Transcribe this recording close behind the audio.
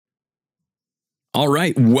All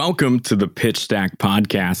right, welcome to the Pitch Stack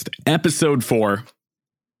Podcast, Episode 4.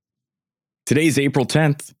 Today's April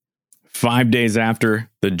 10th, 5 days after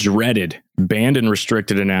the dreaded banned and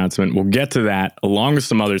restricted announcement. We'll get to that along with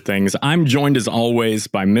some other things. I'm joined as always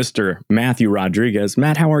by Mr. Matthew Rodriguez.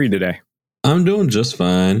 Matt, how are you today? I'm doing just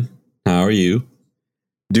fine. How are you?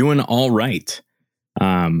 Doing all right.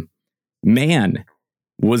 Man,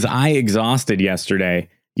 was I exhausted yesterday.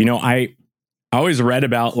 You know, I always read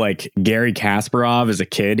about like Gary Kasparov as a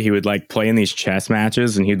kid. He would like play in these chess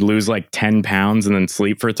matches and he'd lose like 10 pounds and then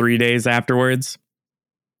sleep for 3 days afterwards.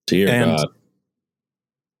 Dear God.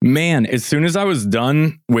 Man, as soon as I was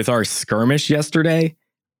done with our skirmish yesterday,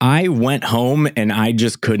 I went home and I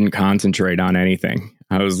just couldn't concentrate on anything.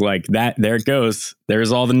 I was like, there it goes.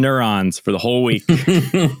 There's all the neurons for the whole week.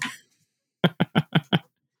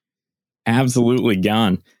 Absolutely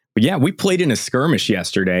gone. But yeah, we played in a skirmish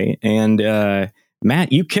yesterday, and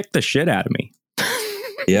Matt, you kicked the shit out of me.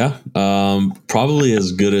 Yeah, probably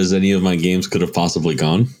as good as any of my games could have possibly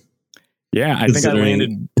gone. Yeah, I think I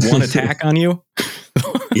landed one attack on you.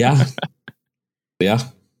 Yeah.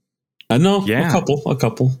 I know. Yeah. A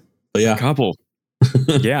couple. But yeah. A couple.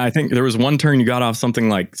 Yeah, I think there was one turn you got off something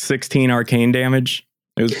like 16 arcane damage.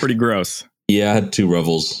 It was pretty gross. Yeah, I had 2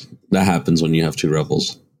 Rebels. That happens when you have 2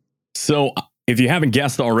 Rebels. So if you haven't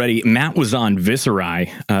guessed already, Matt was on Viserai,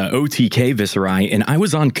 OTK Viserai, and I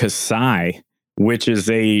was on Kasai, which is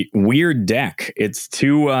a weird deck. It's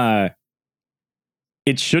too...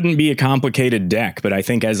 it shouldn't be a complicated deck, but I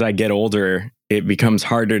think as I get older, it becomes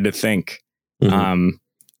harder to think. Mm-hmm.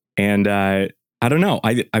 I don't know.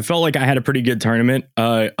 I felt like I had a pretty good tournament.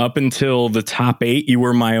 Up until the top 8, you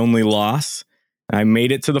were my only loss. I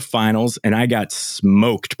made it to the finals, and I got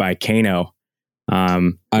smoked by Kano.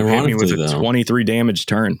 Ironically, with a 23 damage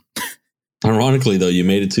turn. Ironically, though, you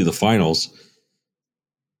made it to the finals.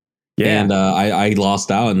 Yeah. And I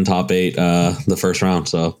lost out in top 8 the first round.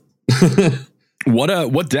 So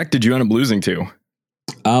what deck did you end up losing to?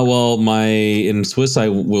 Well, in Swiss I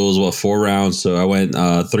was 4 rounds, so I went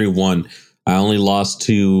 3-1. I only lost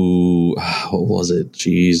to what was it?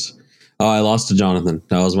 Jeez. Oh, I lost to Jonathan.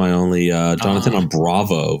 That was my only Jonathan on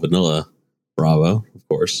Bravo, vanilla Bravo, of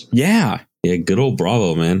course. Yeah. Yeah, good old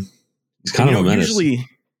Bravo, man. He's kind of a menace. Usually,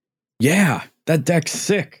 yeah, that deck's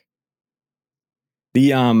sick. I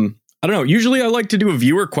don't know. Usually I like to do a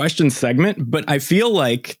viewer question segment, but I feel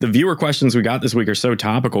like the viewer questions we got this week are so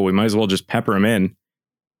topical, we might as well just pepper them in.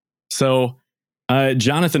 So,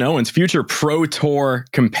 Jonathan Owens, future Pro Tour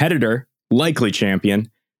competitor, likely champion,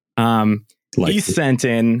 he sent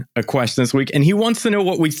in a question this week, and he wants to know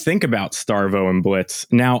what we think about Starvo and Blitz.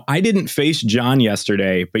 Now, I didn't face John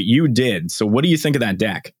yesterday, but you did. So what do you think of that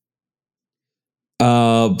deck?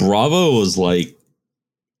 Bravo was like...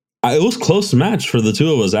 it was close match for the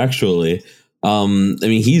two of us, actually. I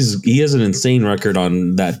mean, he has an insane record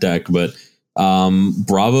on that deck, but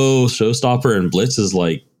Bravo, Showstopper, and Blitz is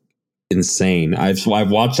like insane. I've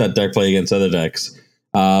watched that deck play against other decks.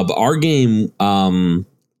 But our game,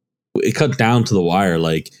 it cut down to the wire.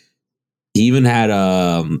 Like, he even had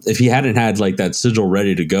if he hadn't had like that sigil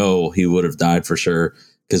ready to go, he would have died for sure.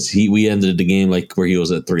 Because we ended the game like where he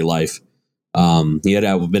was at 3 life. He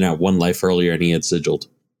had been at 1 life earlier, and he had sigiled.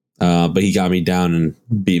 But he got me down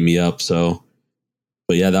and beat me up. So,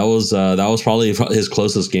 but yeah, that was probably his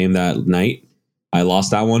closest game that night. I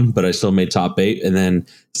lost that one, but I still made top 8. And then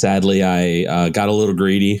sadly, I got a little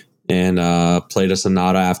greedy and played a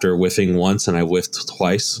Sonata after whiffing once, and I whiffed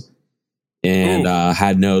twice, and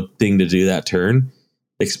had no thing to do that turn,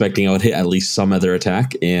 expecting I would hit at least some other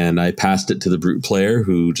attack. And I passed it to the brute player,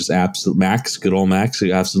 who just good old Max,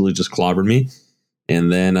 who absolutely just clobbered me.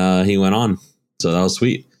 And then he went on. So that was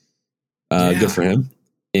sweet. Good for him.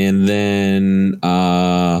 And then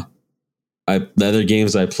the other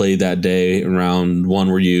games I played that day, round 1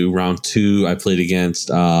 were you, round 2 I played against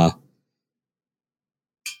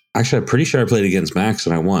actually I'm pretty sure I played against Max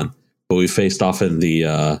and I won, but we faced off in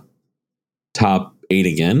the top 8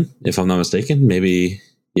 again, if I'm not mistaken. Maybe,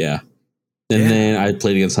 yeah. And then I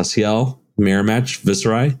played against Hasiel, mirror match,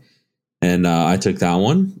 Viserai, and I took that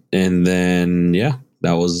one. And then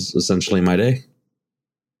that was essentially my day.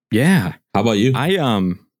 Yeah. How about you? I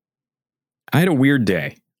had a weird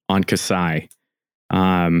day on Kasai.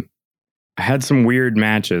 I had some weird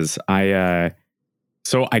matches.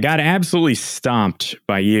 So I got absolutely stomped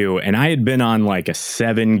by you, and I had been on like a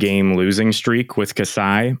 7-game losing streak with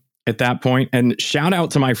Kasai at that point. And shout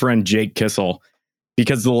out to my friend Jake Kissel,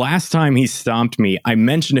 because the last time he stomped me, I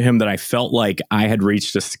mentioned to him that I felt like I had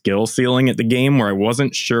reached a skill ceiling at the game where I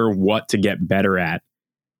wasn't sure what to get better at.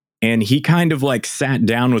 And he kind of like sat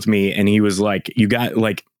down with me and he was like,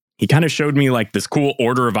 he kind of showed me like this cool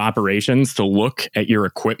order of operations to look at your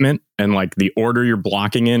equipment and like the order you're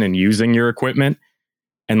blocking in and using your equipment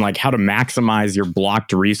and like how to maximize your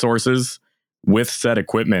blocked resources with said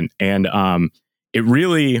equipment. And it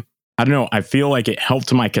really, I don't know, I feel like it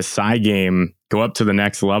helped my Kasai game go up to the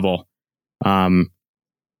next level.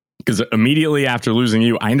 Because immediately after losing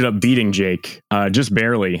you, I ended up beating Jake, just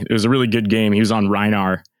barely. It was a really good game. He was on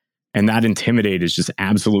Rhinar, and that Intimidate is just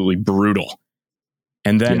absolutely brutal.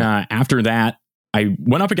 And then after that, I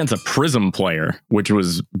went up against a Prism player, which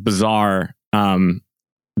was bizarre. I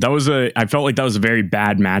felt like that was a very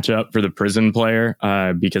bad matchup for the Prism player,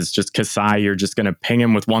 because just Kasai, you're just going to ping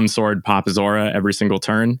him with one sword, pop his aura every single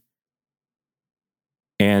turn.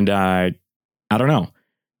 And I don't know.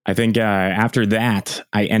 I think after that,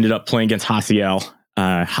 I ended up playing against Hasiel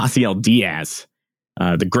Diaz,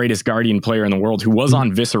 the greatest Guardian player in the world, who was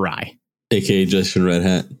on Viserai. AKA Jason Red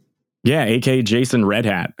Hat. Yeah, aka Jason Red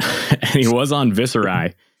Hat. And he was on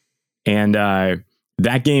Viserai. And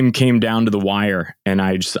that game came down to the wire. And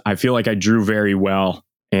I feel like I drew very well.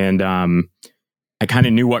 And I kind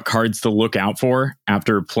of knew what cards to look out for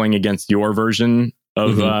after playing against your version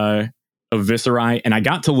of Viserai. And I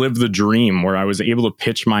got to live the dream where I was able to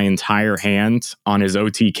pitch my entire hand on his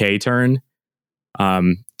OTK turn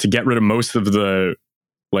to get rid of most of the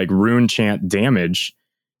like rune chant damage.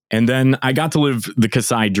 And then I got to live the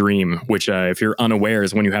Kasai dream, which if you're unaware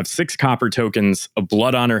is when you have 6 copper tokens of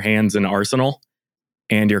Blood Honor Hands in Arsenal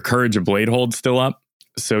and your Courage of Bladehold still up.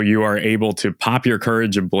 So you are able to pop your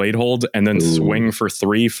Courage of Bladehold and then swing for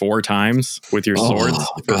 3-4 times with your swords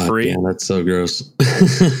for free. Damn, that's so gross.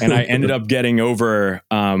 And I ended up getting over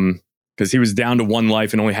because he was down to 1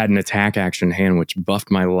 life and only had an attack action hand, which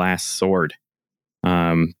buffed my last sword.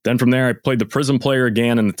 Then from there, I played the Prism player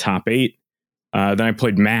again in the top 8. Then I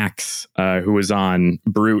played Max, who was on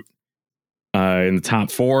Brute in the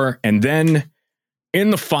top 4. And then in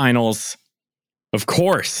the finals, of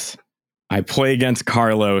course, I play against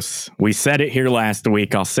Carlos. We said it here last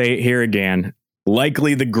week. I'll say it here again.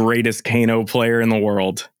 Likely the greatest Kano player in the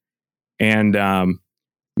world. And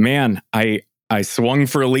man, I swung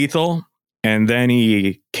for a lethal, and then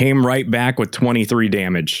he came right back with 23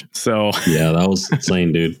 damage. So yeah, that was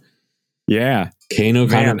insane, dude. Yeah. Kano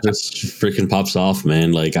kind of just freaking pops off,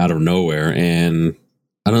 man, like out of nowhere. And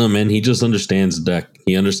I don't know, man, he just understands the deck.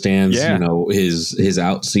 He understands, you know, his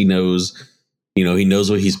outs. He knows, you know, he knows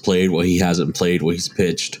what he's played, what he hasn't played, what he's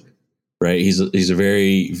pitched, right? He's a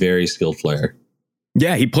very, very skilled player.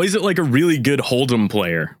 Yeah, he plays it like a really good Hold'em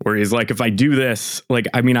player, where he's like, if I do this, like,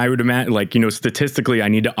 I mean, I would imagine, like, you know, statistically, I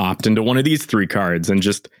need to opt into one of these 3 cards. And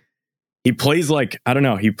just, he plays like, I don't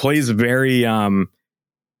know, he plays very,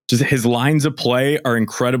 just his lines of play are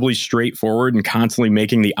incredibly straightforward and constantly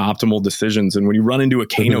making the optimal decisions. And when you run into a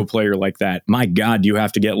Kano player like that, my God, you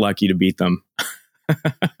have to get lucky to beat them.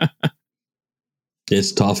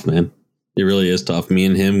 It's tough, man. It really is tough. Me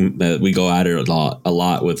and him, we go at it a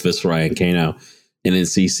lot with Viserai and Kano. And in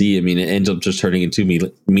CC, I mean, it ends up just turning into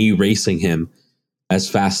me racing him as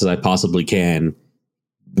fast as I possibly can,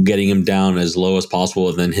 getting him down as low as possible,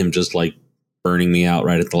 and then him just like burning me out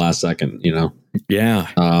right at the last second, you know? Yeah.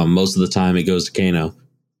 Most of the time it goes to Kano.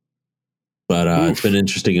 But it's been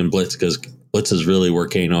interesting in Blitz, because Blitz is really where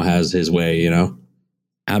Kano has his way, you know?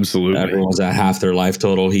 Absolutely. Everyone's at half their life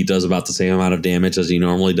total. He does about the same amount of damage as he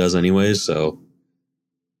normally does anyways, so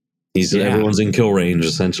everyone's in kill range,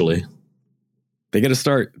 essentially. They got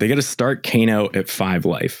to start Kano at 5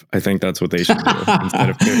 life. I think that's what they should do instead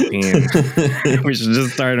of 15. We should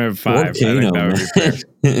just start him at 5. Or Kano,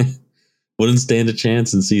 wouldn't stand a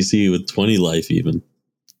chance in CC with 20 life even.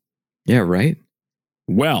 Yeah, right?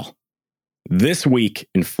 Well, this week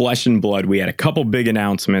in Flesh and Blood, we had a couple big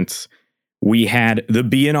announcements. We had the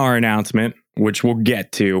BNR announcement, which we'll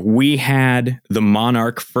get to. We had the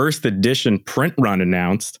Monarch first edition print run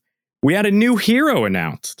announced. We had a new hero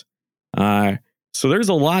announced. So there's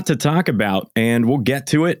a lot to talk about, and we'll get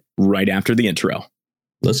to it right after the intro.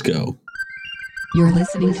 Let's go. You're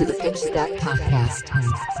listening to the Pitch Stack Podcast.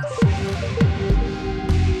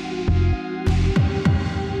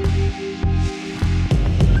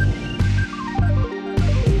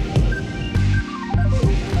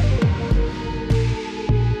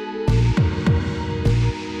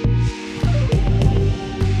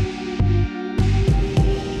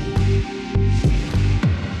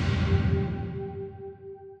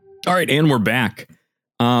 All right, and we're back.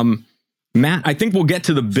 Matt, I think we'll get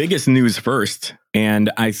to the biggest news first.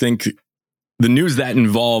 And I think the news that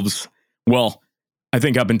involves, well, I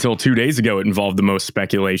think up until 2 days ago, it involved the most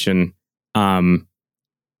speculation.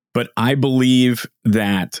 But I believe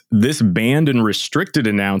that this banned and restricted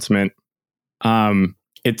announcement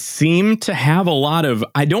it seemed to have a lot of,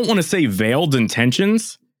 I don't want to say veiled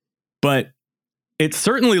intentions, but it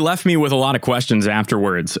certainly left me with a lot of questions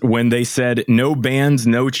afterwards when they said no bans,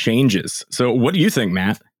 no changes. So what do you think,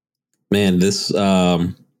 Matt? Man, this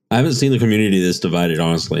I haven't seen the community this divided,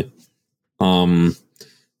 honestly. The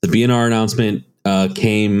BNR announcement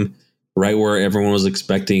came right where everyone was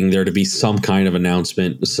expecting there to be some kind of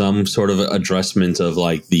announcement, some sort of addressment of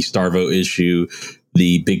like the Starvo issue,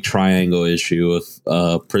 the big triangle issue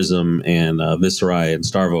with Prism and Viserai and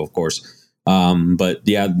Starvo, of course. But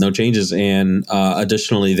yeah, no changes. And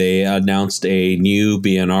additionally, they announced a new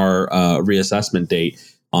BNR reassessment date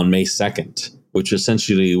on May 2nd, which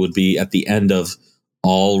essentially would be at the end of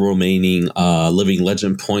all remaining Living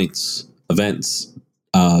Legend points events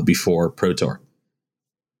before Pro Tour.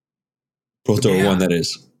 Pro Tour 1, that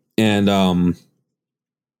is. And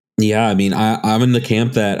yeah, I mean, I'm in the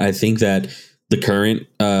camp that I think that the current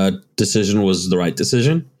decision was the right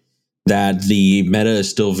decision, that the meta is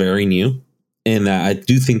still very new, and that I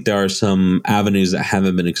do think there are some avenues that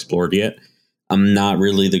haven't been explored yet. I'm not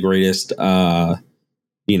really the greatest,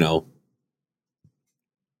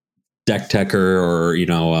 deck techer or,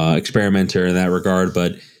 experimenter in that regard,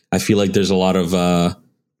 but I feel like there's a lot of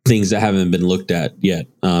things that haven't been looked at yet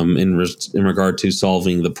in regard to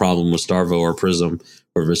solving the problem with Starvo or Prism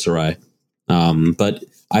or Viserai. But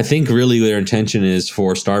I think really their intention is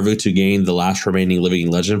for Starvo to gain the last remaining Living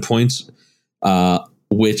Legend points,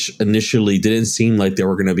 which initially didn't seem like there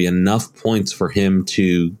were going to be enough points for him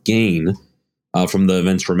to gain from the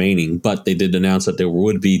events remaining. But they did announce that there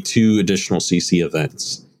would be 2 additional CC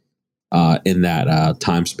events in that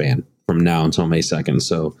time span from now until May 2nd.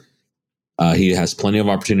 So he has plenty of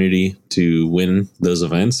opportunity to win those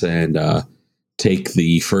events and take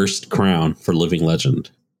the first crown for Living Legend,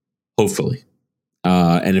 hopefully.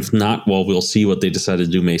 And if not, well, we'll see what they decide to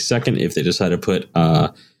do May 2nd. If they decide to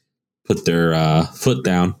put their foot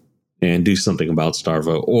down and do something about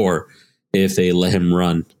Starvo, or if they let him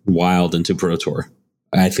run wild into Pro Tour.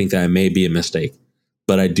 I think that may be a mistake,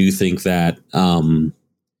 but I do think that,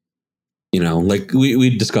 like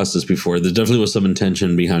we discussed this before, there definitely was some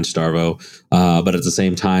intention behind Starvo, but at the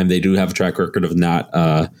same time, they do have a track record of not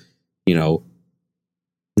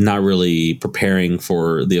really preparing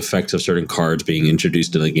for the effects of certain cards being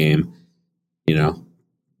introduced to the game,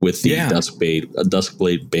 with the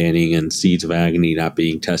Duskblade banning and Seeds of Agony not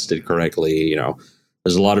being tested correctly.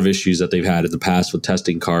 There's a lot of issues that they've had in the past with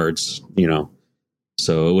testing cards,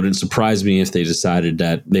 so it wouldn't surprise me if they decided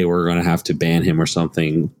that they were going to have to ban him or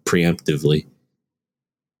something preemptively.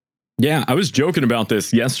 Yeah, I was joking about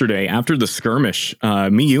this yesterday after the skirmish.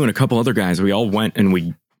 Me, you, and a couple other guys, we all went and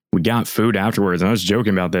we got food afterwards. And I was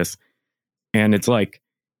joking about this. And it's like,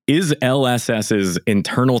 is LSS's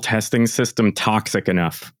internal testing system toxic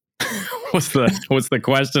enough? What's the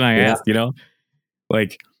question I asked,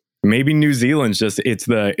 Like, maybe New Zealand's it's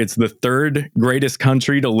the third greatest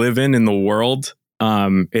country to live in the world.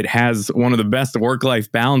 It has one of the best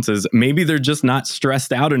work-life balances. Maybe they're just not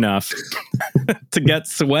stressed out enough to get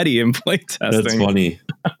sweaty in play testing. That's funny.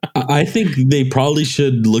 I think they probably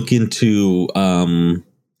should look into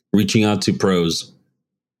reaching out to pros,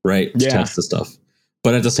 right? To test the stuff.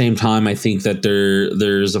 But at the same time, I think that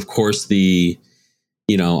there's of course the,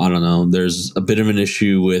 I don't know, there's a bit of an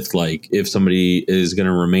issue with like if somebody is going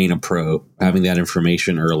to remain a pro, having that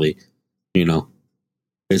information early,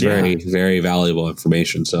 it's very, very valuable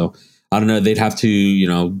information. So I don't know, they'd have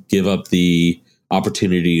to, give up the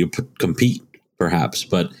opportunity to compete perhaps,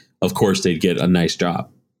 but of course they'd get a nice job.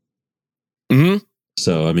 Mm-hmm.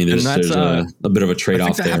 So, I mean, there's a bit of a trade-off I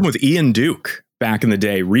think that there. happened with Ian Duke back in the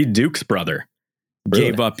day. Reed Duke's brother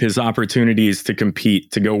gave up his opportunities to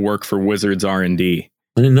compete to go work for Wizards R&D.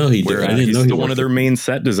 I didn't know he did. He's still one of their main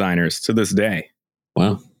set designers to this day.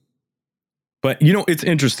 Wow. But, it's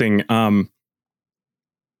interesting.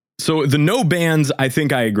 So the no bans, I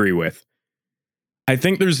think I agree with. I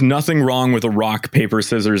think there's nothing wrong with a rock, paper,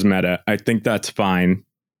 scissors meta. I think that's fine.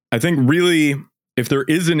 I think really, if there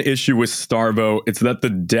is an issue with Starvo, it's that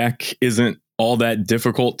the deck isn't all that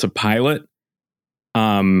difficult to pilot.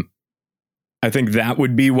 I think that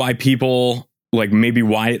would be why people, maybe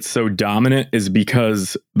why it's so dominant is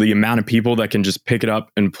because the amount of people that can just pick it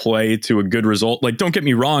up and play to a good result. Like, don't get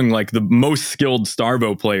me wrong, the most skilled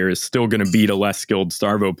Starvo player is still going to beat a less skilled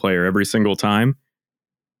Starvo player every single time.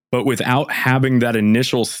 But without having that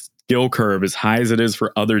initial skill curve as high as it is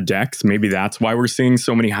for other decks, maybe that's why we're seeing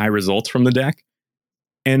so many high results from the deck.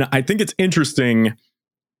 And I think it's interesting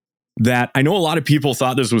that I know a lot of people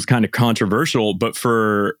thought this was kind of controversial, but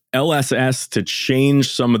for LSS to change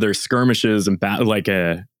some of their skirmishes and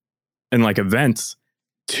events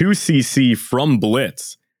 2cc from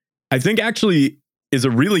Blitz, I think actually is a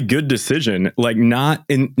really good decision. Like not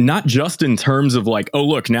just in terms of like, oh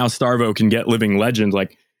look, now Starvo can get Living Legend.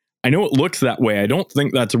 Like I know it looks that way. I don't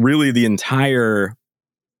think that's really the entire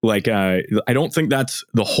I don't think that's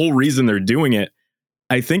the whole reason they're doing it.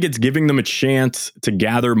 I think it's giving them a chance to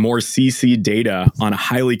gather more CC data on a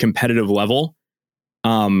highly competitive level.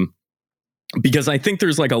 Because I think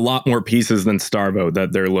there's like a lot more pieces than Starvo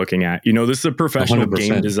that they're looking at. You know, this is a professional 100%.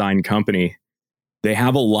 game design company. They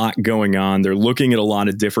have a lot going on. They're looking at a lot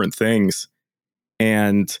of different things.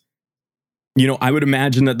 And, you know, I would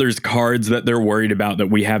imagine that there's cards that they're worried about that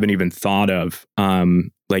we haven't even thought of.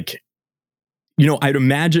 You know, I'd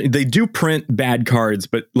imagine they do print bad cards,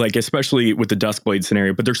 but like, especially with the Duskblade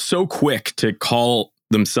scenario, but they're so quick to call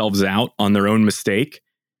themselves out on their own mistake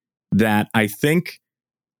that I think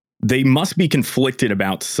they must be conflicted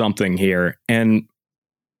about something here. And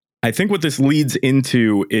I think what this leads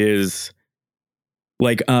into is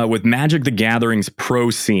like with Magic the Gathering's pro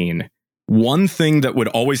scene, one thing that would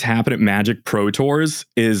always happen at Magic Pro Tours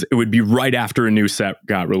is it would be right after a new set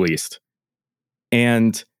got released.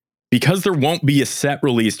 And because there won't be a set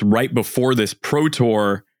released right before this Pro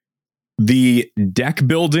Tour, the deck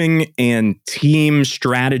building and team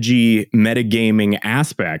strategy metagaming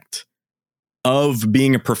aspect of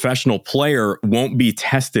being a professional player won't be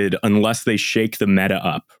tested unless they shake the meta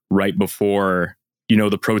up right before, you know,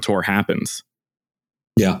 the Pro Tour happens.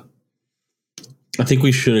 Yeah. I think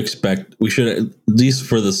we should, at least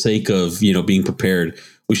for the sake of, you know, being prepared,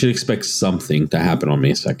 we should expect something to happen on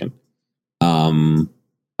May 2nd.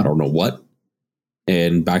 I don't know what.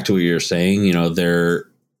 And back to what you're saying, you know,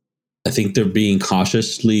 I think they're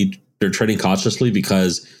treading cautiously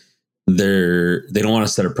because they don't want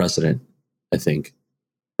to set a precedent, I think.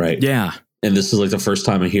 Right. Yeah. And this is like the first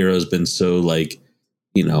time a hero has been so like,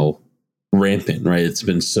 you know, rampant, right? It's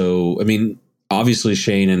been so, I mean, obviously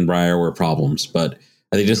Shane and Briar were problems, but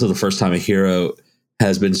I think this is the first time a hero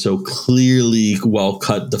has been so clearly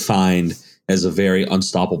defined as a very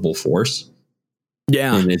unstoppable force.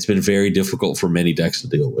 Yeah. And it's been very difficult for many decks to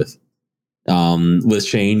deal with. With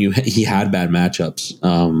Shane, he had bad matchups,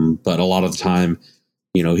 but a lot of the time,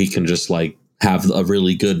 you know, he can just like have a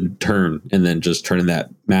really good turn and then just turning that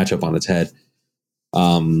matchup on its head.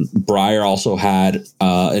 Briar also had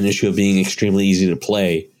an issue of being extremely easy to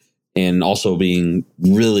play and also being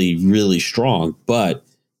really, really strong. But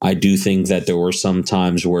I do think that there were some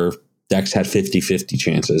times where decks had 50-50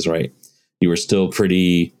 chances, right? You were still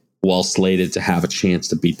pretty well slated to have a chance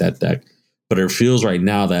to beat that deck. But it feels right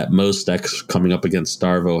now that most decks coming up against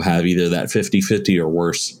Starvo have either that 50-50 or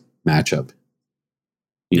worse matchup.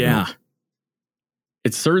 You know?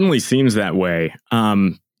 It certainly seems that way.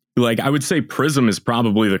 Like I would say Prism is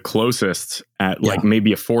probably the closest at like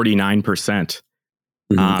maybe a 49%.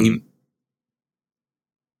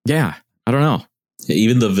 Yeah, I don't know.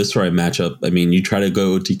 Even the Viceroy matchup, I mean, you try to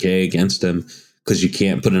go OTK against him because you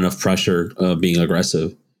can't put enough pressure being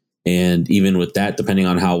aggressive. And even with that, depending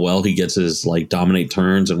on how well he gets his like dominate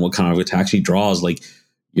turns and what kind of attacks he draws, like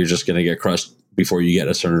you're just going to get crushed before you get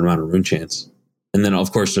a certain amount of rune chance. And then,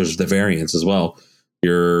 of course, there's the variance as well.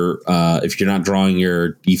 If you're not drawing your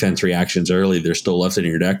defense reactions early, they're still left in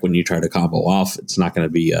your deck when you try to combo off. It's not going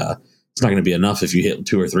to be enough if you hit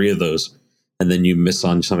 2 or 3 of those and then you miss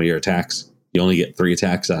on some of your attacks. You only get 3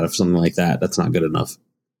 attacks out of something like that. That's not good enough.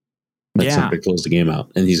 That's not going to close the game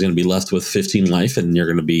out. And he's going to be left with 15 life, and you're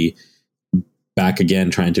going to be back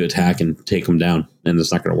again trying to attack and take him down, and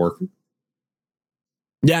it's not going to work.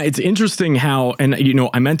 Yeah, it's interesting how, and you know,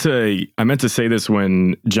 I meant to say this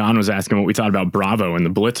when John was asking what we thought about Bravo and the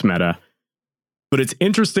Blitz meta, but it's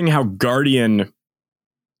interesting how Guardian,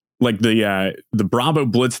 like the Bravo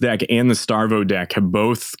Blitz deck and the Starvo deck, have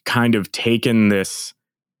both kind of taken this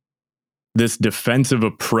defensive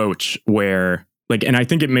approach where, like, and I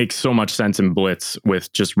think it makes so much sense in Blitz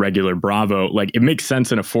with just regular Bravo. Like, it makes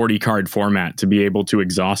sense in a 40 card format to be able to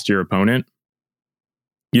exhaust your opponent.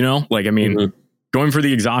 You know, like, I mean, going for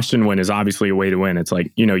the exhaustion win is obviously a way to win. It's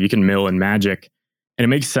like, you know, you can mill in Magic, and it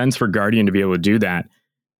makes sense for Guardian to be able to do that.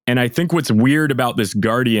 And I think what's weird about this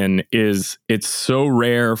Guardian is it's so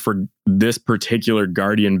rare for this particular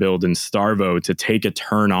Guardian build in Starvo to take a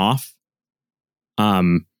turn off.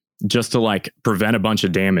 Just to like prevent a bunch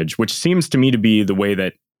of damage, which seems to me to be the way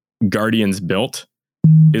that Guardian's built,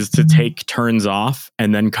 is to take turns off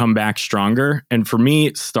and then come back stronger. And for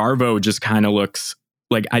me, Starvo just kind of looks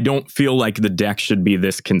like, I don't feel like the deck should be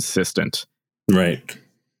this consistent. Right.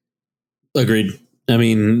 Agreed. I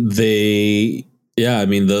mean, the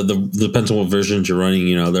depends on what versions you're running.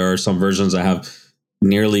 You know, there are some versions that have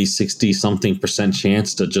nearly 60-something%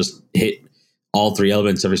 chance to just hit all 3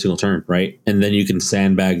 elements every single turn, right? And then you can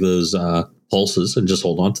sandbag those pulses and just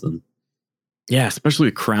hold on to them. Yeah, especially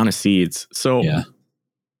with Crown of Seeds. So Yeah.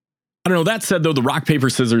 I don't know. That said, though, the rock, paper,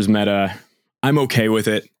 scissors meta, I'm okay with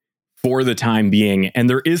it for the time being. And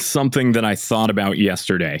there is something that I thought about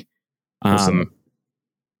yesterday.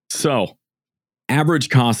 So average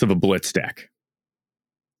cost of a blitz deck.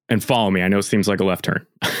 And follow me. I know it seems like a left turn.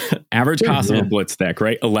 Average cost of a blitz deck,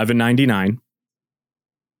 right? $11.99.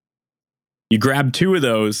 You grab 2 of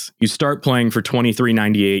those, you start playing for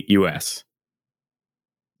 $23.98 US.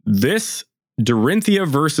 This Dorinthia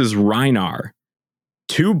versus Rhinar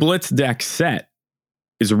 2 blitz deck set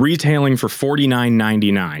is retailing for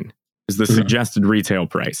 $49.99 is the suggested retail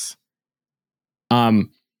price.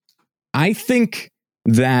 I think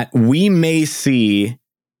that we may see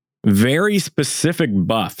very specific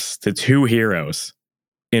buffs to 2 heroes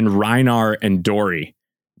in Rhinar and Dory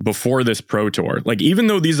before this Pro Tour. Like, even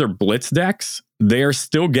though these are blitz decks, they are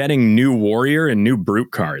still getting new warrior and new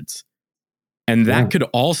brute cards. And that could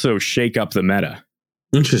also shake up the meta.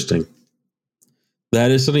 Interesting.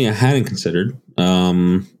 That is something I hadn't considered.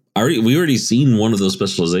 We already seen one of those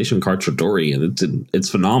specialization cards for Dory, and it's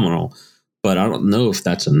phenomenal. But I don't know if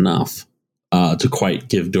that's enough to quite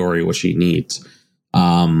give Dory what she needs.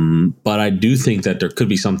 But I do think that there could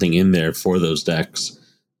be something in there for those decks.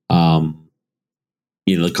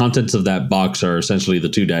 The contents of that box are essentially the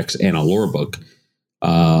 2 decks and a lore book,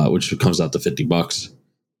 which comes out to $50.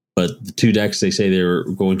 But the 2 decks, they say they're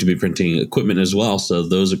going to be printing equipment as well. So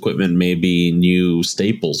those equipment may be new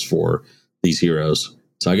staples for these heroes.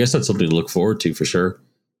 So I guess that's something to look forward to for sure.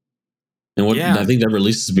 And I think that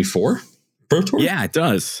releases before Pro Tour? Yeah, it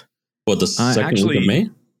does. What, the second week of May?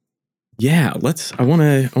 Yeah, I want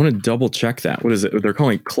to double check that. What is it? They're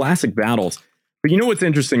calling classic battles. But you know what's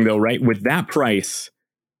interesting though, right? With that price,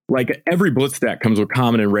 like every blitz deck comes with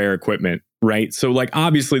common and rare equipment, right? So like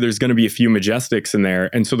obviously there's going to be a few Majestics in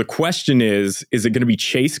there. And so the question is it going to be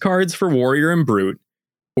chase cards for Warrior and Brute?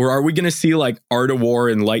 Or are we going to see like Art of War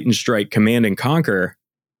and Light and Strike, Command and Conquer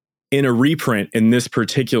in a reprint in this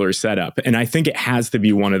particular setup? And I think it has to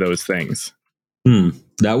be one of those things.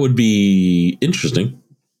 That would be interesting.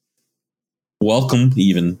 Welcome,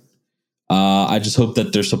 even. I just hope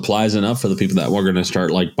that their supply is enough for the people that are going to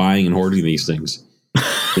start like buying and hoarding these things.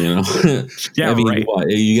 Yeah, I mean, right.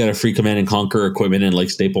 You got a free Command and Conquer equipment and like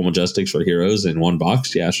staple Majestics for heroes in one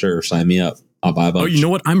box. Yeah, sure. Sign me up. I'll buy a bunch. Oh, you know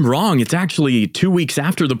what? I'm wrong. It's actually 2 weeks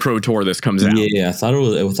after the Pro Tour this comes out. Yeah, I thought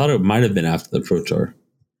it might have been after the Pro Tour.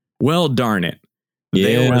 Well, darn it. Yeah.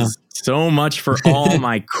 There was so much for all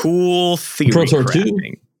my cool theory Pro Tour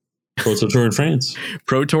crafting. 2. Pro Tour in France.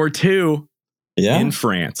 Pro Tour 2 in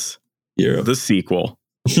France. Europe. The sequel.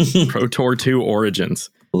 Pro Tour 2 Origins.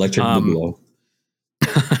 Electric Boogaloo.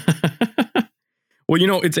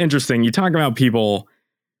 Well, it's interesting. You talk about people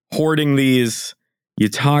hoarding these. You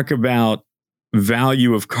talk about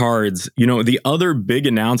value of cards. The other big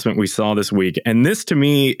announcement we saw this week, and this to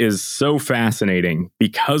me is so fascinating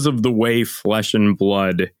because of the way Flesh and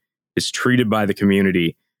Blood is treated by the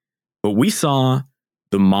community. But we saw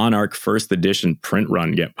the Monarch first edition print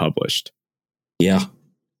run get published. Yeah.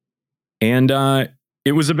 And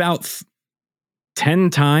it was about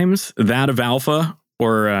 10 times that of Alpha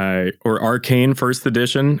or Arcane first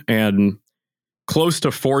edition, and close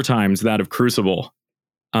to 4 times that of Crucible.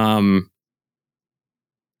 I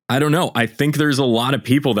don't know. I think there's a lot of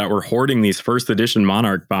people that were hoarding these first edition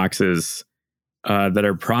Monarch boxes that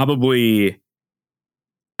are probably,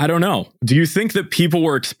 I don't know. Do you think that people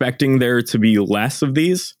were expecting there to be less of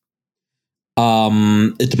these?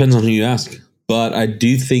 It depends on who you ask. But I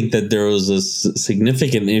do think that there was a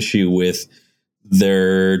significant issue with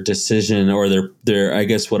their decision or their I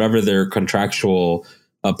guess whatever their contractual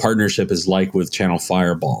partnership is like with Channel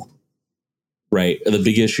Fireball. Right. The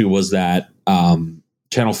big issue was that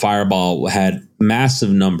Channel Fireball had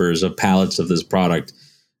massive numbers of pallets of this product,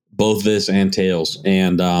 both this and Tails,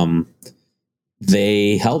 and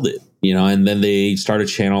they held it, and then they started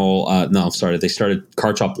they started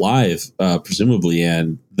Card Shop Live, presumably,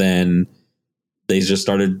 and then they just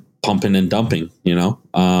started pumping and dumping, Yeah.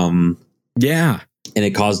 And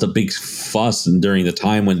it caused a big fuss during the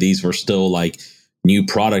time when these were still like new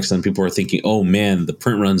products, and people were thinking, oh man, the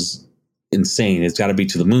print run's insane. It's got to be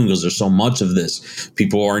to the moon because there's so much of this.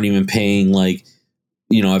 People aren't even paying like,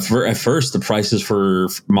 at first the prices for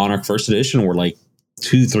Monarch first edition were like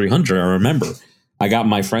 $200-$300. I remember I got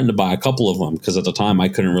my friend to buy a couple of them because at the time I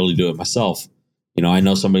couldn't really do it myself. I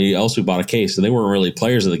know somebody else who bought a case and they weren't really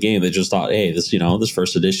players of the game. They just thought, hey, this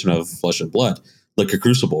first edition of Flesh and Blood. Look at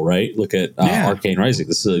Crucible, right? Look at Arcane Rising.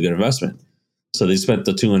 This is a good investment. So they spent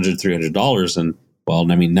the $200-$300, and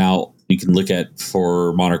now you can look at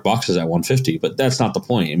for Monarch boxes at 150, but that's not the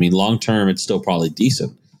point. I mean, long term, it's still probably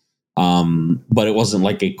decent. But it wasn't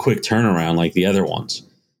like a quick turnaround like the other ones.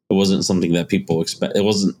 It wasn't something that people expect. It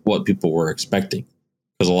wasn't what people were expecting,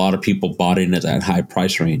 because a lot of people bought in at that high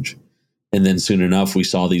price range. And then soon enough, we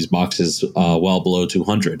saw these boxes well below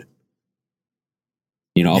 200, up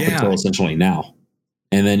until essentially now.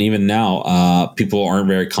 And then even now, people aren't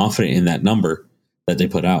very confident in that number that they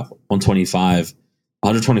put out.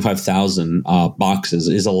 125,000 boxes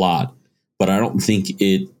is a lot, but I don't think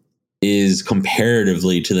it is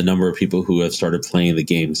comparatively to the number of people who have started playing the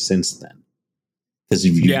game since then. Because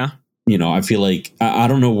I feel like I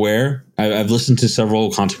don't know where I've listened to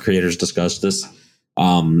several content creators discuss this.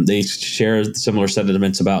 They share similar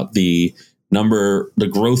sentiments about the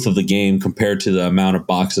growth of the game compared to the amount of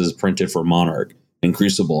boxes printed for Monarch and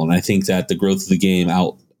Crucible. And I think that the growth of the game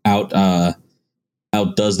outdoes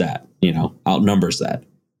that, outnumbers that.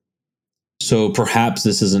 So perhaps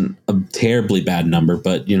this isn't a terribly bad number,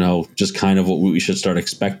 but, just kind of what we should start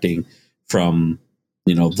expecting from,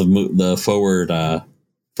 the forward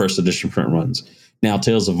first edition print runs. Now,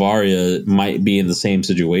 Tales of Aria might be in the same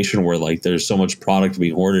situation where like there's so much product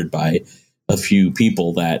being hoarded by a few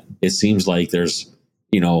people that it seems like there's,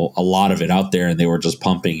 a lot of it out there, and they were just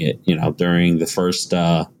pumping it, during the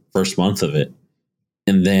first month of it.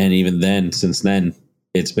 And then even then, since then,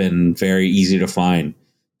 it's been very easy to find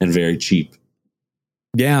and very cheap.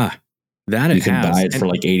 Yeah, that you can buy it for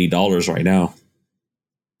like $80 right now.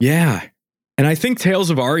 Yeah. And I think Tales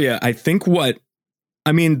of Aria, to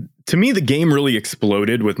me, the game really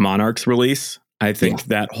exploded with Monarch's release. I think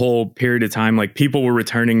that whole period of time, like people were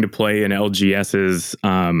returning to play in LGS's,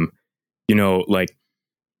 like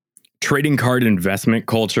trading card investment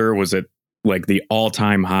culture was at like the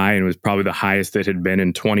all-time high, and was probably the highest it had been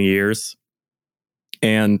in 20 years.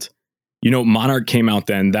 And, Monarch came out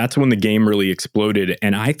then. That's when the game really exploded.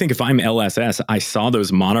 And I think if I'm LSS, I saw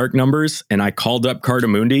those Monarch numbers and I called up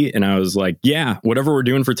Cardamundi and I was like, yeah, whatever we're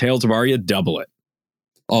doing for Tales of Aria, double it.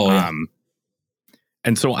 Oh, yeah.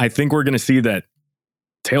 And so I think we're going to see that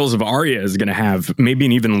Tales of Aria is going to have maybe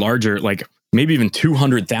an even larger, like maybe even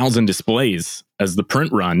 200,000 displays as the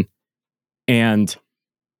print run. And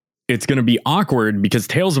it's going to be awkward because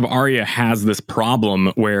Tales of Aria has this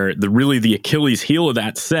problem where the Achilles heel of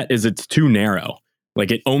that set is it's too narrow. Like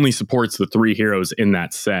it only supports the 3 heroes in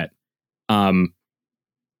that set. Mostly,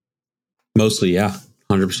 yeah,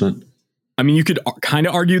 100%. I mean, you could kind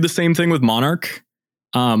of argue the same thing with Monarch.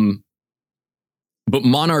 But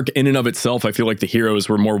Monarch in and of itself, I feel like the heroes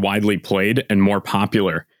were more widely played and more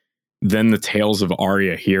popular than the Tales of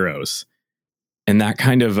Aria heroes. And that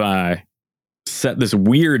kind of set this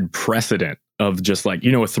weird precedent of just like, a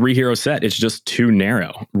 3-hero set, it's just too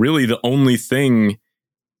narrow. Really, the only thing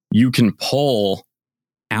you can pull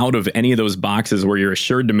out of any of those boxes where you're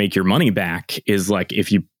assured to make your money back is like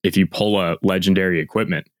if you pull a legendary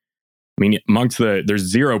equipment. I mean, there's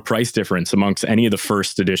zero price difference amongst any of the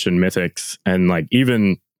first edition mythics. And like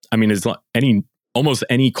almost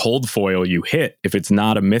any cold foil you hit, if it's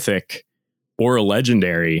not a mythic or a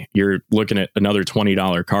legendary, you're looking at another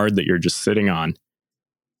 $20 card that you're just sitting on.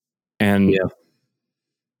 And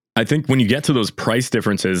I think when you get to those price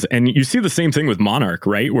differences, and you see the same thing with Monarch,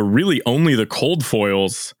 right? Where really only the cold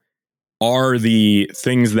foils are the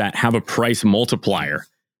things that have a price multiplier.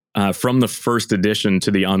 From the first edition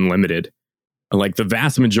to the unlimited, like the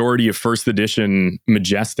vast majority of first edition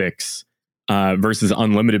Majestics versus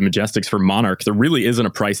unlimited Majestics for Monarch, there really isn't a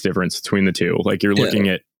price difference between the two. Like you're looking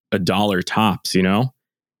at $1 tops,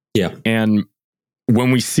 Yeah. And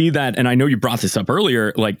when we see that, and I know you brought this up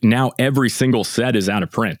earlier, like now every single set is out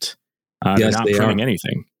of print. They're not printing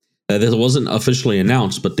anything. This wasn't officially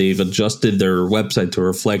announced, but they've adjusted their website to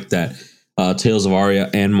reflect that Tales of Aria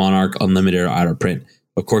and Monarch Unlimited are out of print.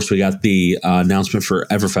 Of course, we got the announcement for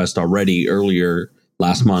Everfest already earlier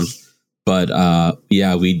last month, but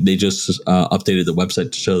they just updated the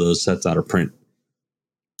website to show those sets out of print.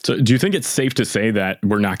 So, do you think it's safe to say that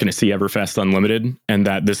we're not going to see Everfest Unlimited, and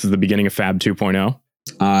that this is the beginning of Fab 2.0?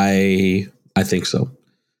 I think so.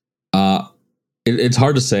 It's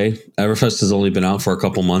hard to say. Everfest has only been out for a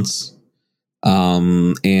couple months,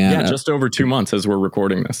 and just over 2 months as we're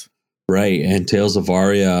recording this. Right, and Tales of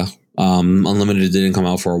Aria. Unlimited didn't come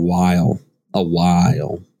out for a while.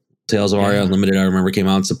 Tales of Aria Unlimited, I remember, came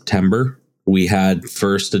out in September. We had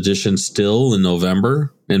first edition still in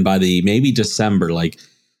November, and by maybe December, like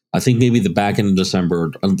I think maybe the back end of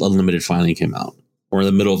December, Unlimited finally came out, or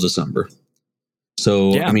the middle of December.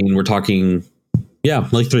 So I mean, we're talking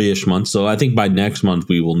like 3-ish months. So I think by next month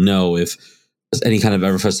we will know if any kind of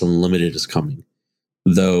Everfest Unlimited is coming,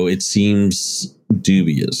 though it seems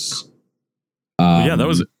dubious. Yeah, that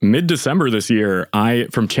was mid-December this year.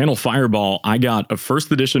 From Channel Fireball, I got a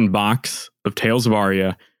first edition box of Tales of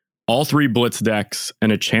Aria, all 3 Blitz decks,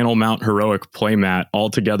 and a Channel Mount Heroic playmat all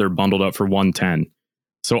together bundled up for $110.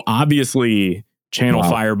 So obviously, Channel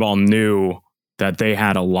Fireball knew that they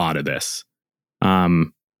had a lot of this.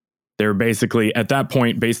 They're basically, at that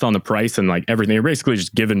point, based on the price and like everything, they're basically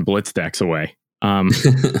just giving Blitz decks away.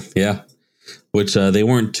 Yeah, which they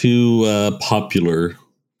weren't too popular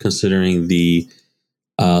considering the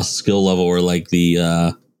skill level or like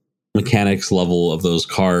the mechanics level of those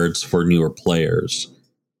cards for newer players.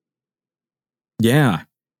 Yeah.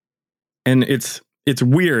 And it's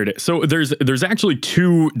weird. So there's actually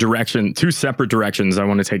two separate directions I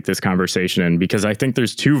want to take this conversation in, because I think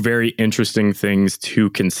there's 2 very interesting things to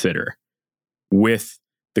consider with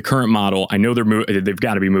the current model. I know they've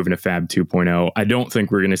got to be moving to Fab 2.0. I don't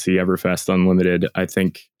think we're going to see Everfest Unlimited. I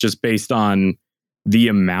think just based on the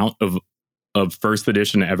amount of first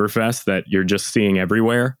edition Everfest that you're just seeing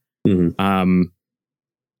everywhere. Mm-hmm.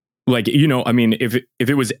 Like, I mean, if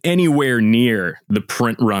it was anywhere near the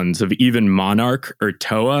print runs of even Monarch or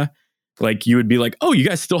Toa, like you would be like, oh, you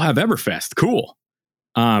guys still have Everfest. Cool.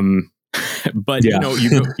 But yeah.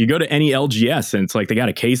 you go to any LGS and it's like they got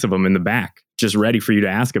a case of them in the back just ready for you to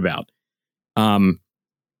ask about.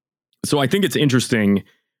 So I think it's interesting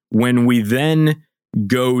when we then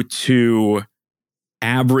go to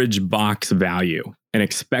average box value and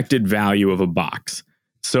expected value of a box.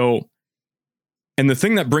 So, and the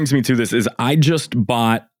thing that brings me to this is I just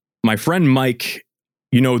bought, my friend Mike,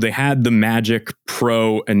 they had the Magic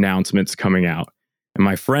Pro announcements coming out. And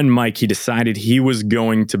my friend Mike, he decided he was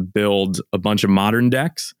going to build a bunch of modern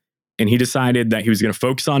decks. And he decided that he was going to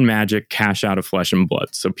focus on Magic, cash out of Flesh and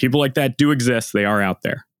Blood. So people like that do exist. They are out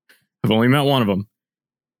there. I've only met one of them.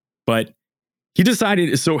 But he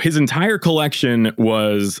decided, so his entire collection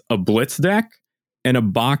was a Blitz deck and a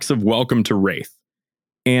box of Welcome to Wraith.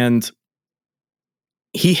 And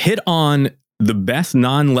he hit on the best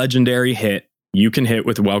non-legendary hit you can hit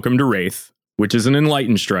with Welcome to Wraith, which is an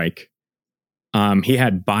Enlightened Strike. He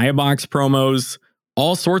had buy a box promos,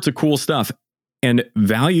 all sorts of cool stuff, and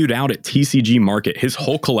valued out at TCG Market. His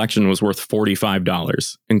whole collection was worth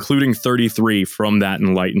 $45, including 33 from that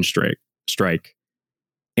Enlightened Strike.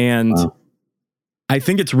 And wow. I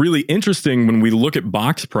think it's really interesting when we look at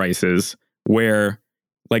box prices where,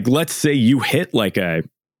 like, let's say if you hit like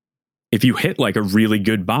a really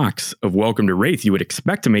good box of Welcome to Wraith, you would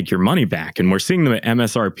expect to make your money back. And we're seeing them at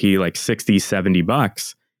MSRP like $60,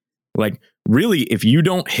 $70. Like, really, if you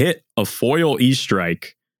don't hit a foil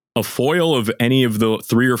E-Strike, a foil of any of the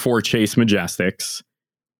 3 or 4 Chase Majestics,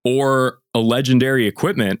 or a legendary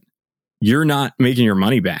equipment, you're not making your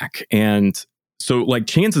money back. And so, like,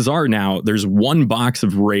 chances are now there's 1 box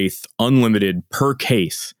of Wraith unlimited per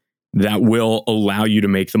case that will allow you to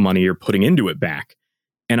make the money you're putting into it back.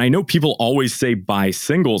 And I know people always say buy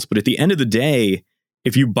singles, but at the end of the day,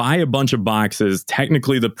 if you buy a bunch of boxes,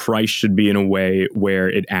 technically the price should be in a way where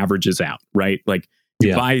it averages out, right? Like,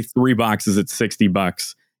 you buy 3 boxes at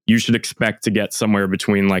 $60, you should expect to get somewhere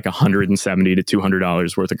between like $170 to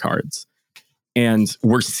 $200 worth of cards. And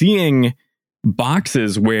we're seeing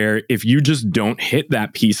boxes where if you just don't hit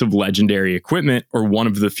that piece of legendary equipment or one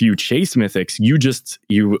of the few Chase Mythics,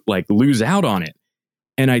 you like lose out on it.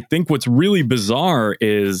 And I think what's really bizarre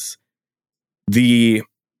is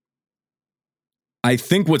I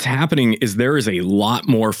think what's happening is there is a lot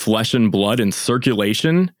more Flesh and Blood in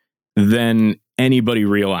circulation than anybody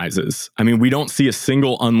realizes. I mean, we don't see a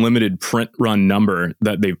single unlimited print run number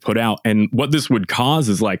that they've put out. And what this would cause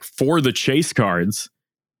is, like, for the Chase cards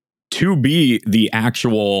to be the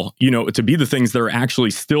actual, to be the things that are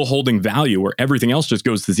actually still holding value, where everything else just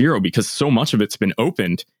goes to zero because so much of it's been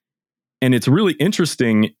opened. And it's really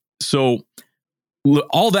interesting. So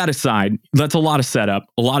all that aside, that's a lot of setup,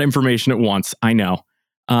 a lot of information at once. I know.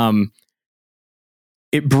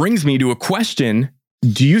 It brings me to a question.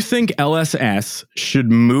 Do you think LSS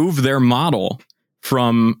should move their model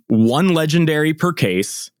from 1 legendary per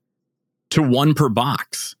case to 1 per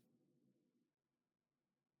box?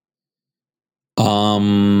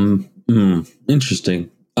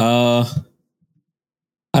 Interesting. I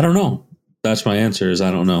don't know. That's my answer, is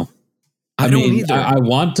I don't know. I don't either. I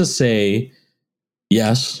want to say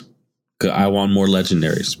yes. I want more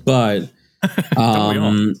legendaries, but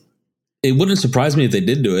it wouldn't surprise me if they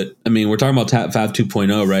did do it. I mean, we're talking about Fab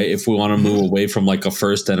 2.0, right? If we want to move away from like a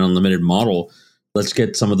first and unlimited model, let's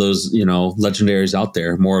get some of those, legendaries out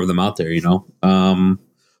there, more of them out there,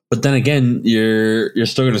 But then again, you're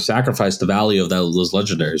still going to sacrifice the value of those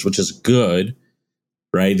legendaries, which is good,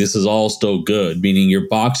 right? This is all still good, meaning your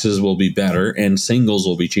boxes will be better and singles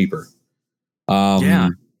will be cheaper. Yeah.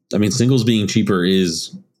 I mean, singles being cheaper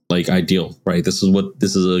is like ideal, right? This is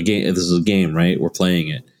a game. This is a game, right? We're playing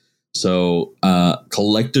it. So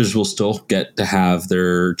collectors will still get to have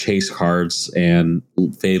their chase cards and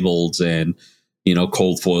fabled and, you know,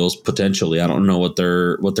 cold foils potentially. I don't know what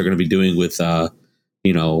they're going to be doing with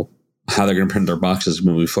you know, how they're going to print their boxes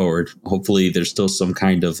moving forward. Hopefully there's still some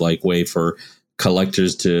kind of like way for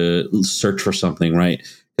collectors to search for something, right?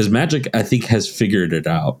 Because Magic, I think, has figured it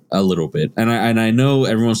out a little bit. And I know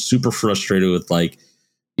everyone's super frustrated with, like,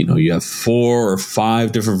 you know, you have 4 or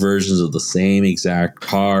 5 different versions of the same exact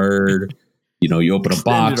card. You know, you open a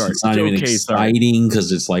box, it's not even exciting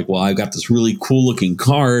because it's like, well, I've got this really cool looking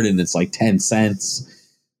card and it's like 10 cents.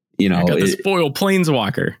 You know, I got this foil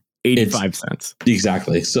Planeswalker, 85 cents.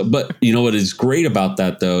 Exactly. So, but you know what is great about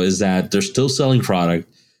that, though, is that they're still selling product.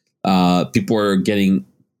 People are getting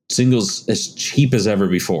singles as cheap as ever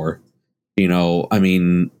before. You know, I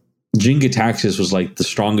mean, Jin-Gitaxias was like the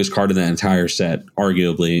strongest card in that entire set,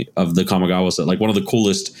 arguably, of the Kamigawa set. Like one of the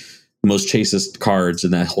coolest, most chasest cards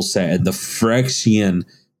in that whole set. And the Phyrexian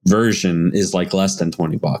version is like less than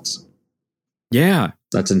 $20. Yeah.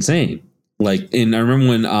 That's insane. Like, and I remember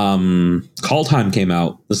when Call Time came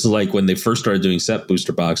out, this is like when they first started doing set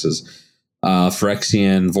booster boxes,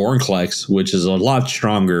 Phyrexian Vorinclex, which is a lot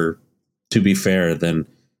stronger, to be fair, than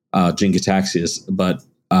Jin-Gitaxias, but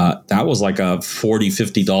that was like a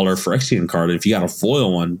 $40-$50 Phyrexian card. And if you got a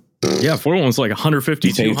foil one, yeah, foil one's like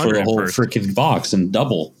 $150 for the whole freaking box and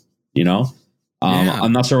double. You know,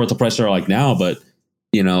 I'm not sure what the prices are like now, but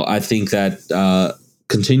you know, I think that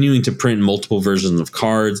continuing to print multiple versions of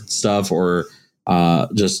cards and stuff, or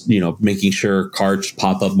just, you know, making sure cards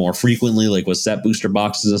pop up more frequently, like with set booster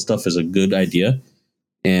boxes and stuff, is a good idea.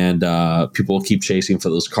 And people will keep chasing for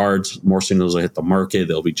those cards. More singles will hit the market.